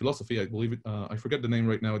and philosophy. I believe it, I forget the name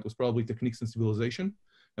right now. It was probably Techniques and Civilization.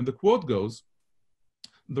 And the quote goes,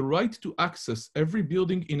 "The right to access every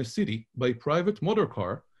building in a city by private motor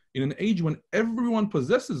car in an age when everyone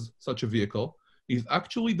possesses such a vehicle is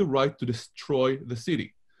actually the right to destroy the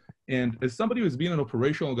city. And as somebody who's been an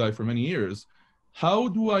operational guy for many years, how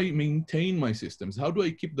do I maintain my systems? How do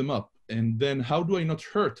I keep them up? And then how do I not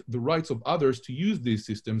hurt the rights of others to use these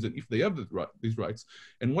systems, and if they have these rights?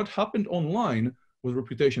 And what happened online was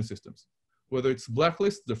reputation systems. Whether it's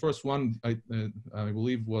Blacklist, the first one I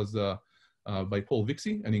believe was by Paul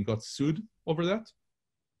Vixie, and he got sued over that,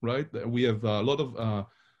 right? We have a lot of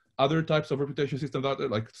other types of reputation systems out there,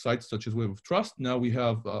 like sites such as Web of Trust. Now we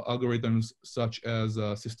have algorithms such as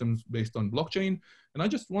systems based on blockchain. And I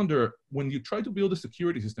just wonder, when you try to build a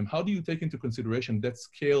security system, how do you take into consideration that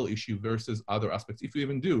scale issue versus other aspects, if you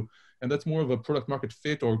even do? And that's more of a product market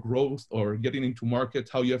fit or growth or getting into market,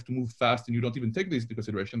 how you have to move fast and you don't even take these into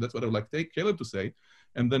consideration. That's what I would like Caleb to say.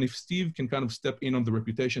 And then if Steve can kind of step in on the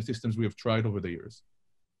reputation systems we have tried over the years.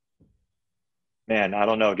 Man, I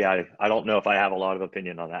don't know, Gadi. I don't know if I have a lot of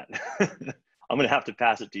opinion on that. I'm going to have to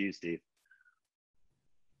pass it to you, Steve.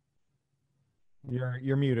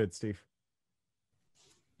 You're muted, Steve.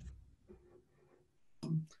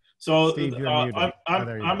 So Steve, you're muted.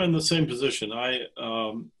 I'm in the same position. I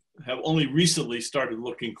have only recently started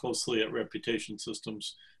looking closely at reputation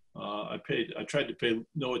systems. I tried to pay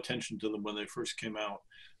no attention to them when they first came out.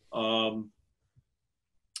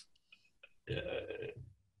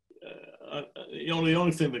 The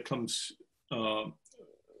only thing that comes to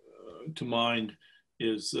mind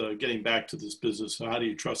is getting back to this business. How do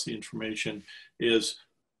you trust the information? Is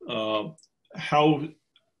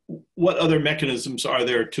what other mechanisms are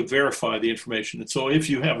there to verify the information? And so if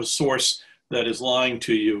you have a source that is lying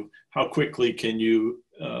to you, how quickly can you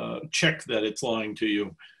check that it's lying to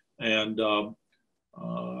you? And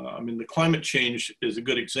I mean, the climate change is a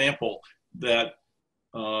good example that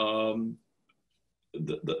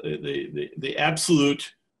the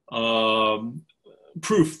absolute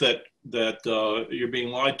proof that you're being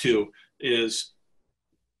lied to is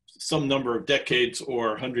some number of decades or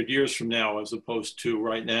 100 years from now, as opposed to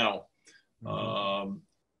right now.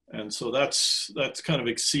 And so that's kind of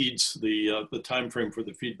exceeds the time frame for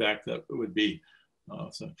the feedback that would be.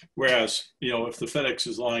 Whereas, if the FedEx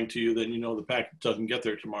is lying to you, then the package doesn't get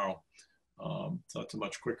there tomorrow. So that's a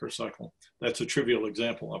much quicker cycle. That's a trivial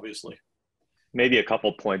example, obviously. Maybe a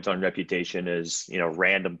couple points on reputation is,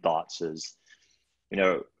 random thoughts is,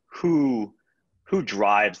 who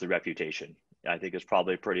drives the reputation, I think is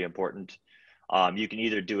probably pretty important. You can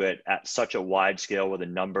either do it at such a wide scale where the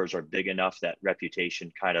numbers are big enough that reputation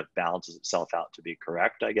kind of balances itself out to be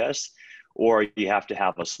correct, I guess, or you have to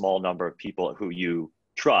have a small number of people who you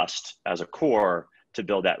trust as a core to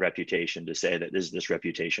build that reputation to say that is this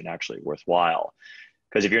reputation actually worthwhile?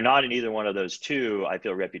 Because if you're not in either one of those two, I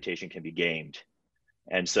feel reputation can be gamed.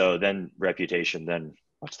 And so then reputation, then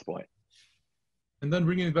what's the point? And then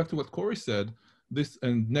bringing it back to what Cory said, this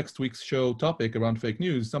and next week's show topic around fake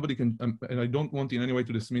news, somebody can, and I don't want in any way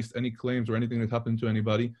to dismiss any claims or anything that happened to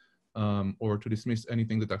anybody, or to dismiss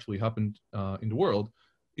anything that actually happened in the world.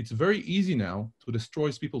 It's very easy now to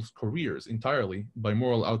destroy people's careers entirely by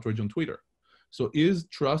moral outrage on Twitter. So is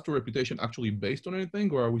trust or reputation actually based on anything,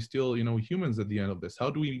 or are we still, humans at the end of this? How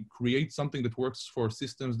do we create something that works for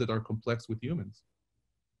systems that are complex with humans?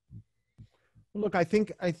 Look, I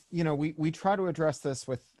think we try to address this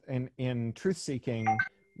in truth seeking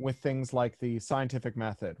with things like the scientific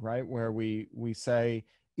method, right? Where we say,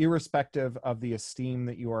 irrespective of the esteem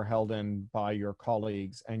that you are held in by your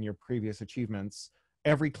colleagues and your previous achievements,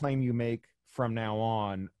 every claim you make from now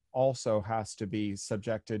on also has to be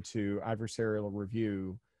subjected to adversarial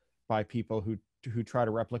review by people who try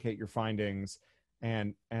to replicate your findings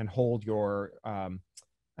and hold your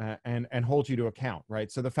and hold you to account,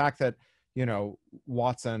 right? So the fact that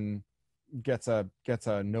Watson gets a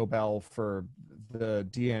Nobel for the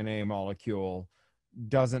DNA molecule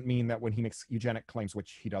doesn't mean that when he makes eugenic claims,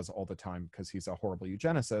 which he does all the time because he's a horrible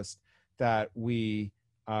eugenicist, that we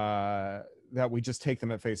just take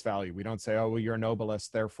them at face value. We don't say, oh, well, you're a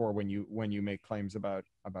Nobelist, therefore when you make claims about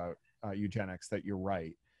eugenics that you're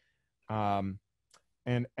right. That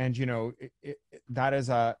is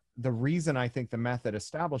the reason I think the method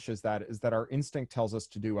establishes that is that our instinct tells us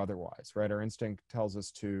to do otherwise, right? Our instinct tells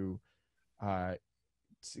us to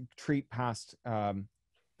treat past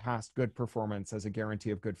good performance as a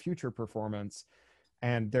guarantee of good future performance.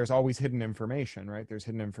 And there's always hidden information, right? There's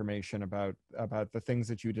hidden information about the things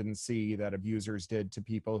that you didn't see that abusers did to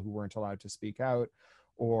people who weren't allowed to speak out,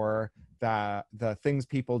 or the things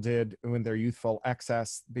people did in their youthful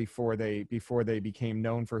excess before they became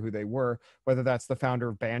known for who they were, whether that's the founder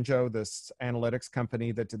of Banjo, this analytics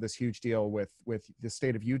company that did this huge deal with the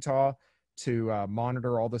state of Utah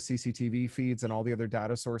monitor all the CCTV feeds and all the other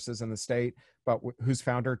data sources in the state, but whose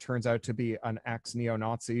founder turns out to be an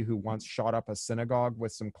ex-neo-Nazi who once shot up a synagogue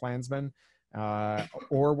with some Klansmen,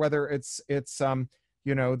 or whether it's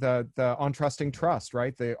you know, the untrusting trust,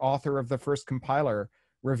 right? The author of the first compiler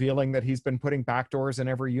revealing that he's been putting backdoors in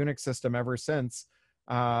every Unix system ever since,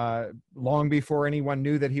 long before anyone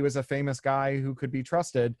knew that he was a famous guy who could be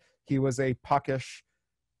trusted. He was a puckish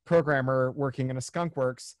programmer working in a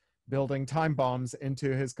skunkworks, building time bombs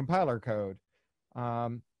into his compiler code.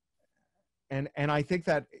 And I think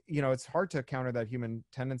that, you know, it's hard to counter that human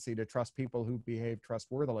tendency to trust people who behave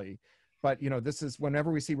trustworthily. But, you know, this is,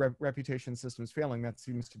 whenever we see reputation systems failing, that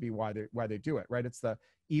seems to be why they do it, right? It's the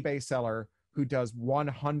eBay seller who does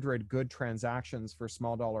 100 good transactions for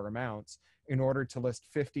small dollar amounts in order to list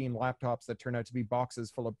 15 laptops that turn out to be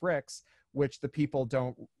boxes full of bricks, which the people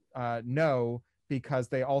don't know, because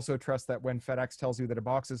they also trust that when FedEx tells you that a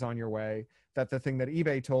box is on your way, that the thing that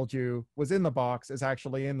eBay told you was in the box is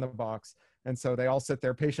actually in the box. And so they all sit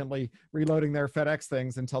there patiently reloading their FedEx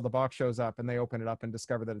things until the box shows up and they open it up and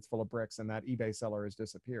discover that it's full of bricks and that eBay seller has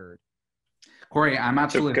disappeared. Cory, I'm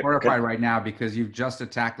absolutely horrified right now because you've just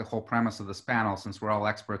attacked the whole premise of this panel, since we're all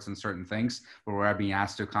experts in certain things, but we're being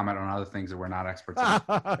asked to comment on other things that we're not experts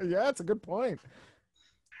in. Yeah, it's a good point.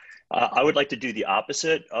 I would like to do the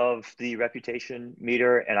opposite of the reputation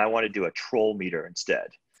meter, and I want to do a troll meter instead.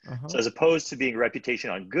 So as opposed to being a reputation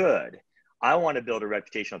on good, I want to build a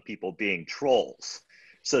reputation on people being trolls.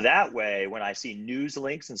 So that way, when I see news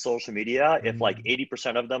links in social media, if like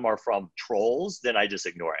 80% of them are from trolls, then I just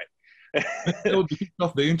ignore it. It would be kicked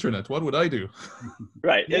off the internet. What would I do?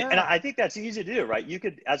 Right. Yeah. And I think that's easy to do, right? You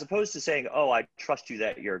could, as opposed to saying, oh, I trust you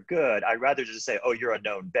that you're good, I'd rather just say, oh, you're a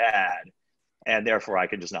known bad, and therefore I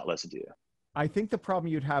can just not listen to you. I think the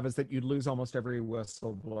problem you'd have is that you'd lose almost every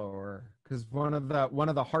whistleblower, because one of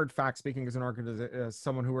the hard facts, speaking as as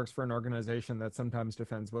someone who works for an organization that sometimes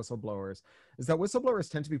defends whistleblowers, is that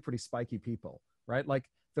whistleblowers tend to be pretty spiky people, right? Like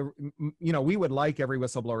we would like every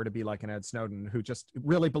whistleblower to be like an Ed Snowden, who just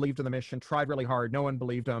really believed in the mission, tried really hard, no one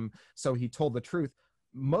believed him, so he told the truth.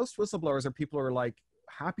 Most whistleblowers are people who are like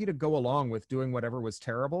happy to go along with doing whatever was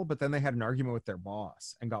terrible, but then they had an argument with their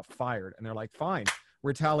boss and got fired, and they're like, fine,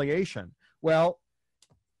 retaliation. Well,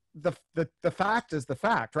 the fact is the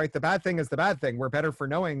fact, right? The bad thing is the bad thing. We're better for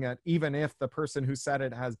knowing it, even if the person who said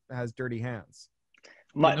it has dirty hands.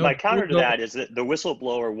 My counter to that is that the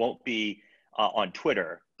whistleblower won't be on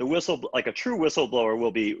Twitter. Like a true whistleblower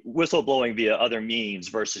will be whistleblowing via other means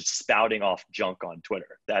versus spouting off junk on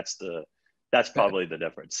Twitter. That's probably the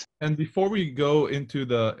difference. And before we go into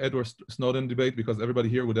the Edward Snowden debate, because everybody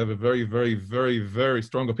here would have a very, very, very, very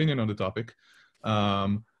strong opinion on the topic,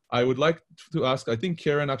 I would like to ask, I think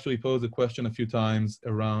Keren actually posed a question a few times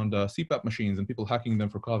around CPAP machines and people hacking them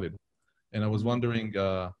for COVID. And I was wondering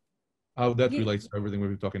how that relates to everything we've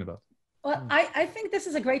been talking about. Well, I think this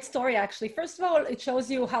is a great story, actually. First of all, it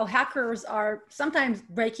shows you how hackers are sometimes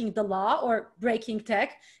breaking the law or breaking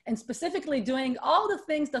tech, and specifically doing all the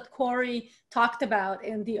things that Cory talked about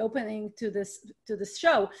in the opening to this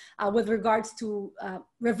show with regards to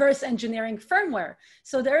reverse engineering firmware.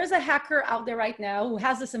 So there is a hacker out there right now who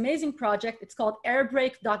has this amazing project. It's called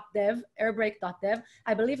airbrake.dev.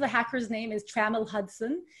 I believe the hacker's name is Trammell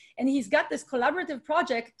Hudson, and he's got this collaborative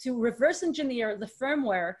project to reverse engineer the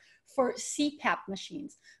firmware for CPAP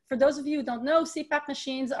machines. For those of you who don't know, CPAP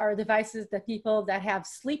machines are devices that people that have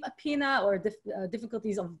sleep apnea or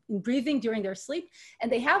difficulties in breathing during their sleep, and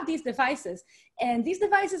they have these devices. And these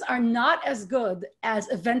devices are not as good as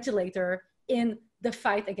a ventilator in the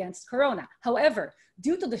fight against corona. However,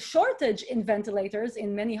 due to the shortage in ventilators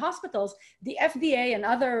in many hospitals, the FDA and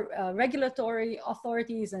other regulatory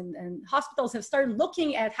authorities and hospitals have started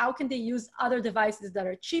looking at how can they use other devices that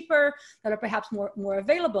are cheaper, that are perhaps more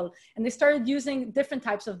available. And they started using different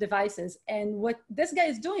types of devices. And what this guy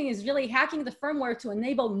is doing is really hacking the firmware to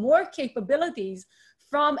enable more capabilities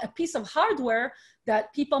from a piece of hardware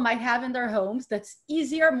that people might have in their homes that's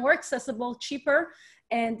easier, more accessible, cheaper.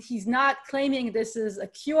 And he's not claiming this is a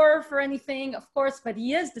cure for anything, of course, but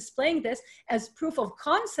he is displaying this as proof of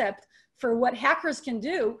concept for what hackers can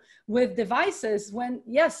do with devices when,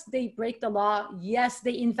 yes, they break the law, yes,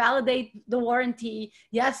 they invalidate the warranty,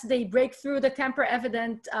 yes, they break through the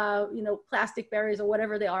tamper-evident, plastic barriers or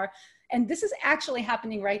whatever they are. And this is actually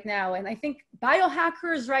happening right now. And I think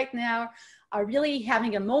biohackers right now are really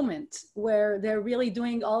having a moment where they're really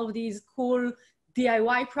doing all of these cool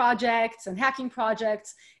DIY projects and hacking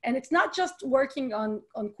projects. And it's not just working on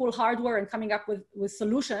cool hardware and coming up with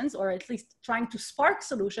solutions, or at least trying to spark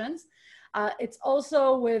solutions. It's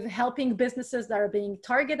also with helping businesses that are being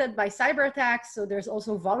targeted by cyber attacks. So there's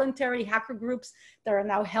also voluntary hacker groups that are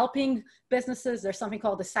now helping businesses. There's something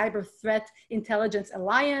called the Cyber Threat Intelligence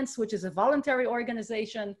Alliance, which is a voluntary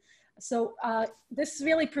organization. So this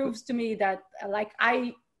really proves to me that, like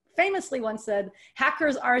I famously once said,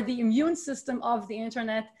 hackers are the immune system of the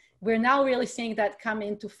internet. We're now really seeing that come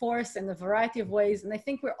into force in a variety of ways. And I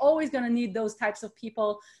think we're always going to need those types of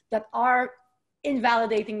people that are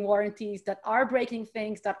invalidating warranties, that are breaking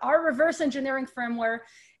things, that are reverse engineering firmware,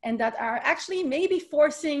 and that are actually maybe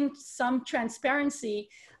forcing some transparency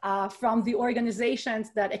from the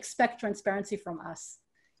organizations that expect transparency from us.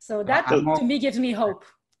 So that to me gives me hope.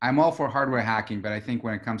 I'm all for hardware hacking, but I think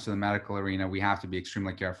when it comes to the medical arena, we have to be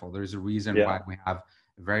extremely careful. There's a reason why we have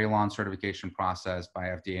a very long certification process by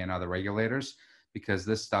FDA and other regulators, because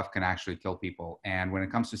this stuff can actually kill people. And when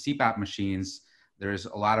it comes to CPAP machines, there's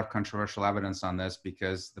a lot of controversial evidence on this,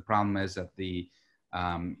 because the problem is that the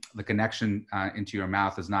connection into your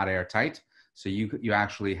mouth is not airtight. So you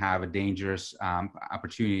actually have a dangerous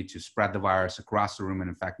opportunity to spread the virus across the room and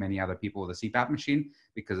infect many other people with a CPAP machine,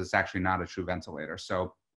 because it's actually not a true ventilator.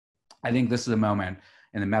 So I think this is a moment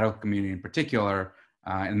in the medical community in particular,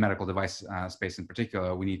 in the medical device space in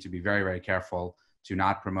particular, we need to be very, very careful to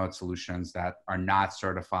not promote solutions that are not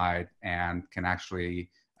certified and can actually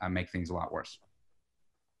make things a lot worse.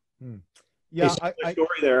 Yeah, hey, story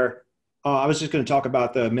there. I was just going to talk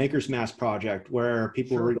about the Maker's Mask project, where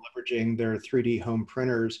people were leveraging their 3D home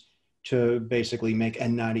printers to basically make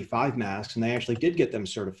N95 masks, and they actually did get them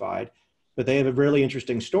certified. But they have a really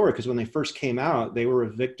interesting story, because when they first came out, they were a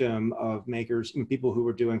victim of makers, people who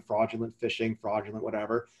were doing fraudulent phishing, fraudulent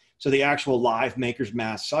whatever. So the actual live Maker's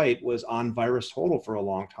Mask site was on VirusTotal for a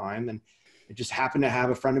long time. And it just happened to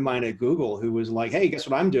have a friend of mine at Google who was like, hey, guess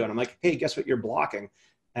what I'm doing? I'm like, hey, guess what you're blocking?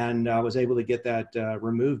 And I was able to get that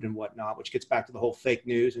removed and whatnot, which gets back to the whole fake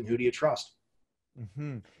news and who do you trust?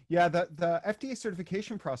 Yeah, the FDA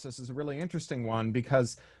certification process is a really interesting one,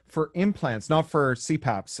 because for implants, not for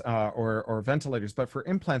CPAPs or ventilators, but for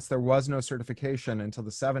implants, there was no certification until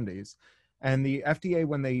the 70s. And the FDA,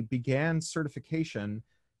 when they began certification,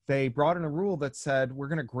 they brought in a rule that said, we're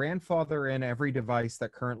going to grandfather in every device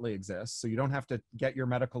that currently exists. So you don't have to get your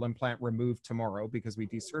medical implant removed tomorrow because we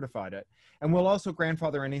decertified it. And we'll also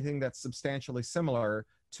grandfather anything that's substantially similar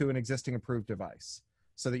to an existing approved device,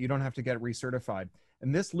 so that you don't have to get recertified.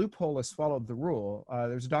 And this loophole has swallowed the rule.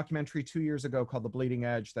 There's a documentary 2 years ago called The Bleeding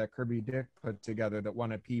Edge that Kirby Dick put together that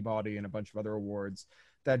won a Peabody and a bunch of other awards,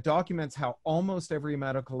 that documents how almost every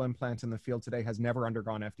medical implant in the field today has never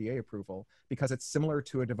undergone FDA approval, because it's similar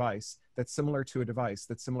to a device that's similar to a device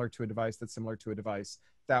that's similar to a device that's similar to a device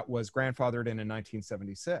that was grandfathered in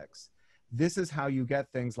 1976. This is how you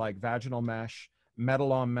get things like vaginal mesh,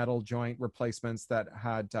 metal on metal joint replacements that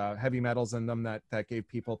had heavy metals in them that gave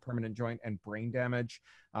people permanent joint and brain damage,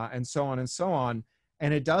 and so on and so on.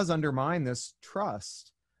 And it does undermine this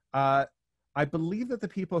trust. I believe that the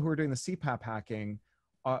people who are doing the CPAP hacking,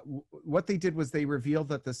 what they did was they revealed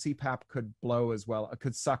that the CPAP could blow as well,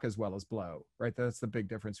 could suck as well as blow, right? That's the big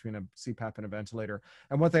difference between a CPAP and a ventilator.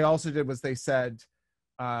 And what they also did was they said,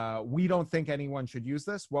 we don't think anyone should use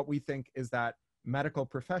this. What we think is that medical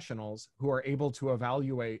professionals who are able to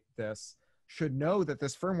evaluate this should know that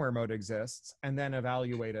this firmware mode exists and then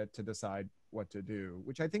evaluate it to decide what to do,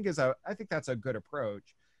 which I think that's a good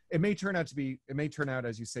approach. It may turn out,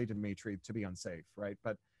 as you say, Dmitri, to be unsafe, right?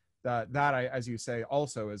 But as you say,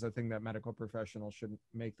 also is a thing that medical professionals should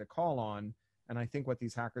make the call on. And I think what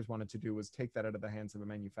these hackers wanted to do was take that out of the hands of a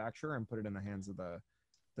manufacturer and put it in the hands of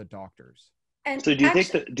the doctors. And so do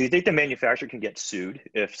you think the manufacturer can get sued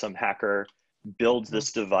if some hacker builds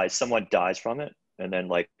this device, someone dies from it, and then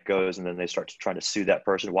like goes and then they start trying to sue that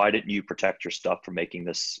person? Why didn't you protect your stuff from making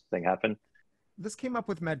this thing happen? This came up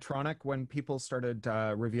with Medtronic when people started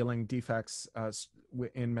revealing defects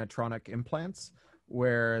in Medtronic implants,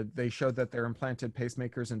 where they showed that their implanted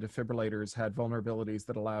pacemakers and defibrillators had vulnerabilities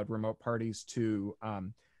that allowed remote parties to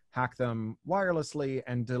hack them wirelessly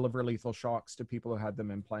and deliver lethal shocks to people who had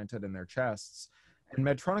them implanted in their chests. And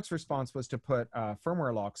Medtronic's response was to put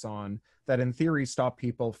firmware locks on that in theory stop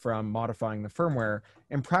people from modifying the firmware.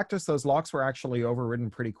 In practice, those locks were actually overridden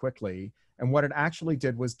pretty quickly. And what it actually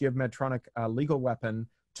did was give Medtronic a legal weapon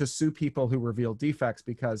to sue people who revealed defects,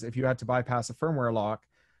 because if you had to bypass a firmware lock,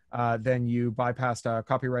 then you bypassed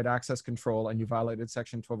copyright access control and you violated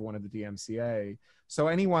Section 1201 of the DMCA. So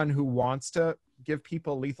anyone who wants to give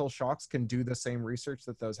people lethal shocks can do the same research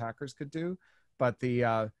that those hackers could do, but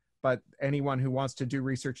anyone who wants to do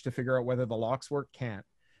research to figure out whether the locks work can't.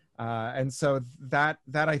 And so that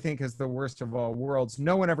I think is the worst of all worlds.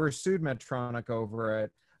 No one ever sued Medtronic over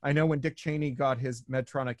it. I know when Dick Cheney got his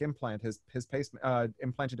Medtronic implant, his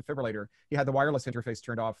implanted defibrillator, he had the wireless interface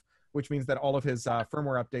turned off, which means that all of his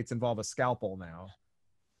firmware updates involve a scalpel now.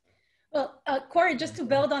 Well, Cory, just to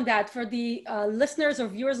build on that, for the listeners or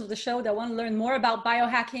viewers of the show that want to learn more about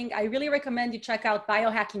biohacking, I really recommend you check out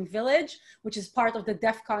Biohacking Village, which is part of the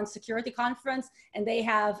DEF CON Security Conference, and they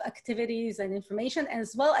have activities and information,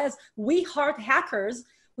 as well as We Heart Hackers,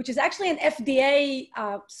 which is actually an FDA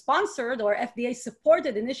sponsored or FDA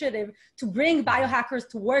supported initiative to bring biohackers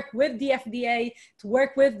to work with the FDA, to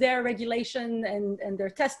work with their regulation and their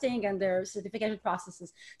testing and their certification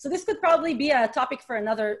processes. So this could probably be a topic for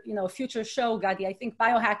another, future show, Gadi. I think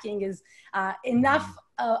biohacking is enough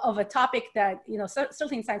of a topic that,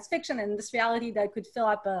 certainly in science fiction and in this reality that could fill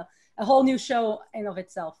up a whole new show in of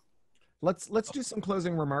itself. Let's do some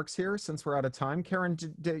closing remarks here since we're out of time. Keren,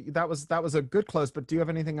 that was a good close, but do you have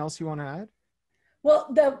anything else you want to add?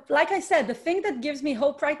 Well, like I said, the thing that gives me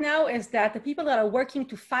hope right now is that the people that are working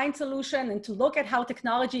to find solution and to look at how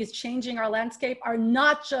technology is changing our landscape are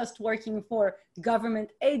not just working for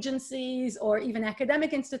government agencies or even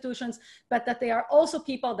academic institutions, but that they are also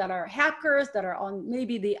people that are hackers, that are on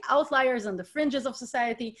maybe the outliers and the fringes of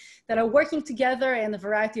society, that are working together in a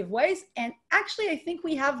variety of ways. And actually, I think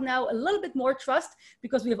we have now a little bit more trust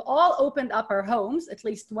because we've all opened up our homes, at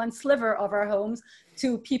least one sliver of our homes,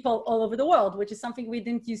 to people all over the world, which is something we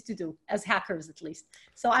didn't used to do as hackers, at least.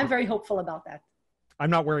 So I'm very hopeful about that. I'm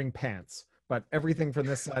not wearing pants, but everything from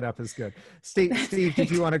this side up is good. Steve, did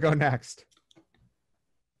you want to go next?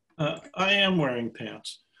 I am wearing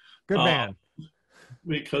pants. Good man.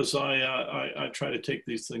 Because I try to take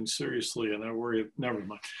these things seriously, and I worry. Never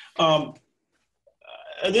mind.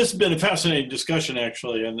 This has been a fascinating discussion,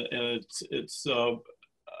 actually, and it's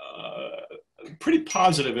pretty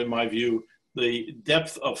positive in my view. The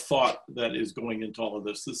depth of thought that is going into all of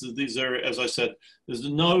this. These are, as I said, there's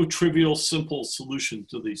no trivial, simple solution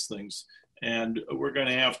to these things, and we're going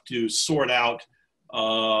to have to sort out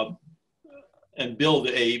and build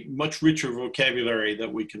a much richer vocabulary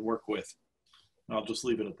that we can work with. I'll just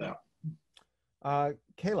leave it at that.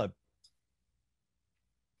 Caleb.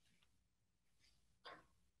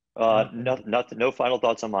 No final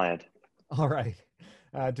thoughts on my end. All right.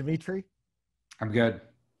 Dmitri? I'm good.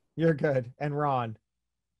 You're good. And Ron?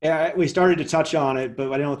 Yeah, we started to touch on it,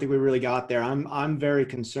 but I don't think we really got there. I'm very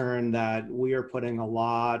concerned that we are putting a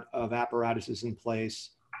lot of apparatuses in place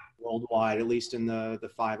worldwide, at least in the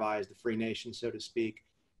Five Eyes, the free nation, so to speak,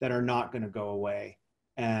 that are not going to go away.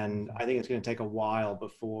 And I think it's going to take a while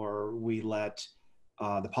before we let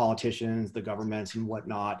the politicians, the governments and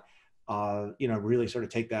whatnot, really sort of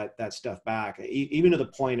take that stuff back, even to the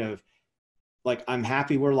point of, like, I'm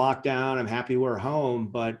happy we're locked down, I'm happy we're home,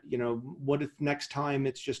 but, what if next time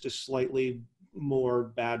it's just a slightly more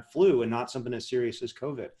bad flu and not something as serious as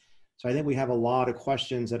COVID? So I think we have a lot of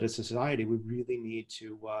questions that as a society we really need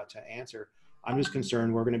to answer. I'm just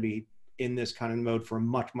concerned we're going to be in this kind of mode for a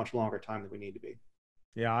much, much longer time than we need to be.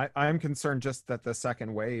 Yeah, I'm concerned just that the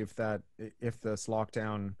second wave, that if this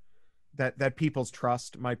lockdown, that people's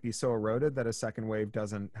trust might be so eroded that a second wave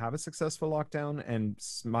doesn't have a successful lockdown and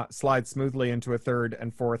slide smoothly into a third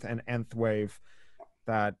and fourth and nth wave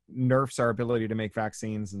that nerfs our ability to make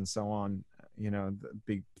vaccines and so on,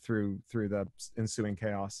 through the ensuing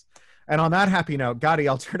chaos. And on that happy note, Gadi,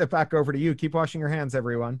 I'll turn it back over to you. Keep washing your hands,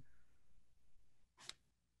 everyone.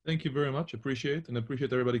 Thank you very much. Appreciate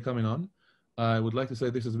everybody coming on. I would like to say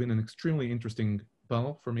this has been an extremely interesting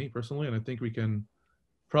panel for me personally, and I think we can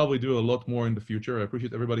probably do a lot more in the future. I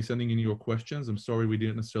appreciate everybody sending in your questions. I'm sorry we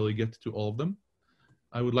didn't necessarily get to all of them.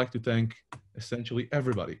 I would like to thank essentially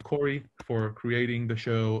everybody. Cory for creating the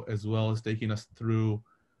show, as well as taking us through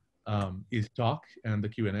his talk and the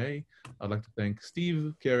Q&A. I'd like to thank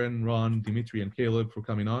Steve, Keren, Ron, Dmitri, and Caleb for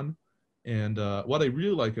coming on. And what I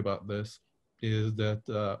really like about this is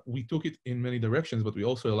that we took it in many directions, but we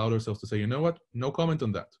also allowed ourselves to say, you know what, no comment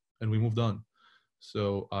on that. And we moved on.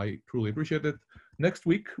 So I truly appreciate it. Next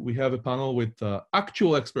week, we have a panel with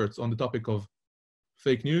actual experts on the topic of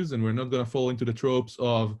fake news, and we're not going to fall into the tropes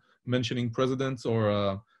of mentioning presidents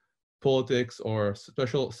or politics or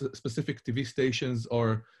specific TV stations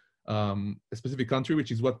or a specific country,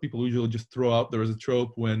 which is what people usually just throw out. There is a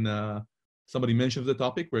trope when somebody mentions the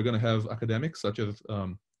topic. We're going to have academics, such as,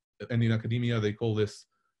 and in academia, they call this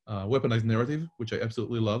weaponized narrative, which I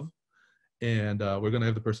absolutely love. And we're going to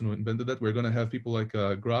have the person who invented that. We're going to have people like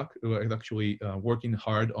Grok, who are actually working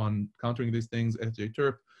hard on countering these things, FJ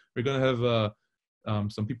Turp. We're going to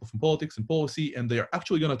have some people from politics and policy, and they are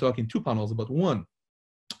actually going to talk in two panels about, one,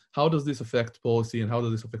 how does this affect policy and how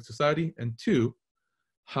does this affect society? And two,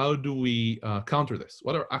 how do we counter this?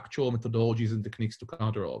 What are actual methodologies and techniques to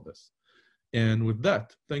counter all of this? And with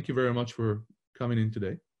that, thank you very much for coming in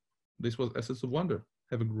today. This was Essence of Wonder.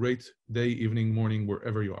 Have a great day, evening, morning,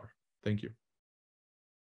 wherever you are. Thank you.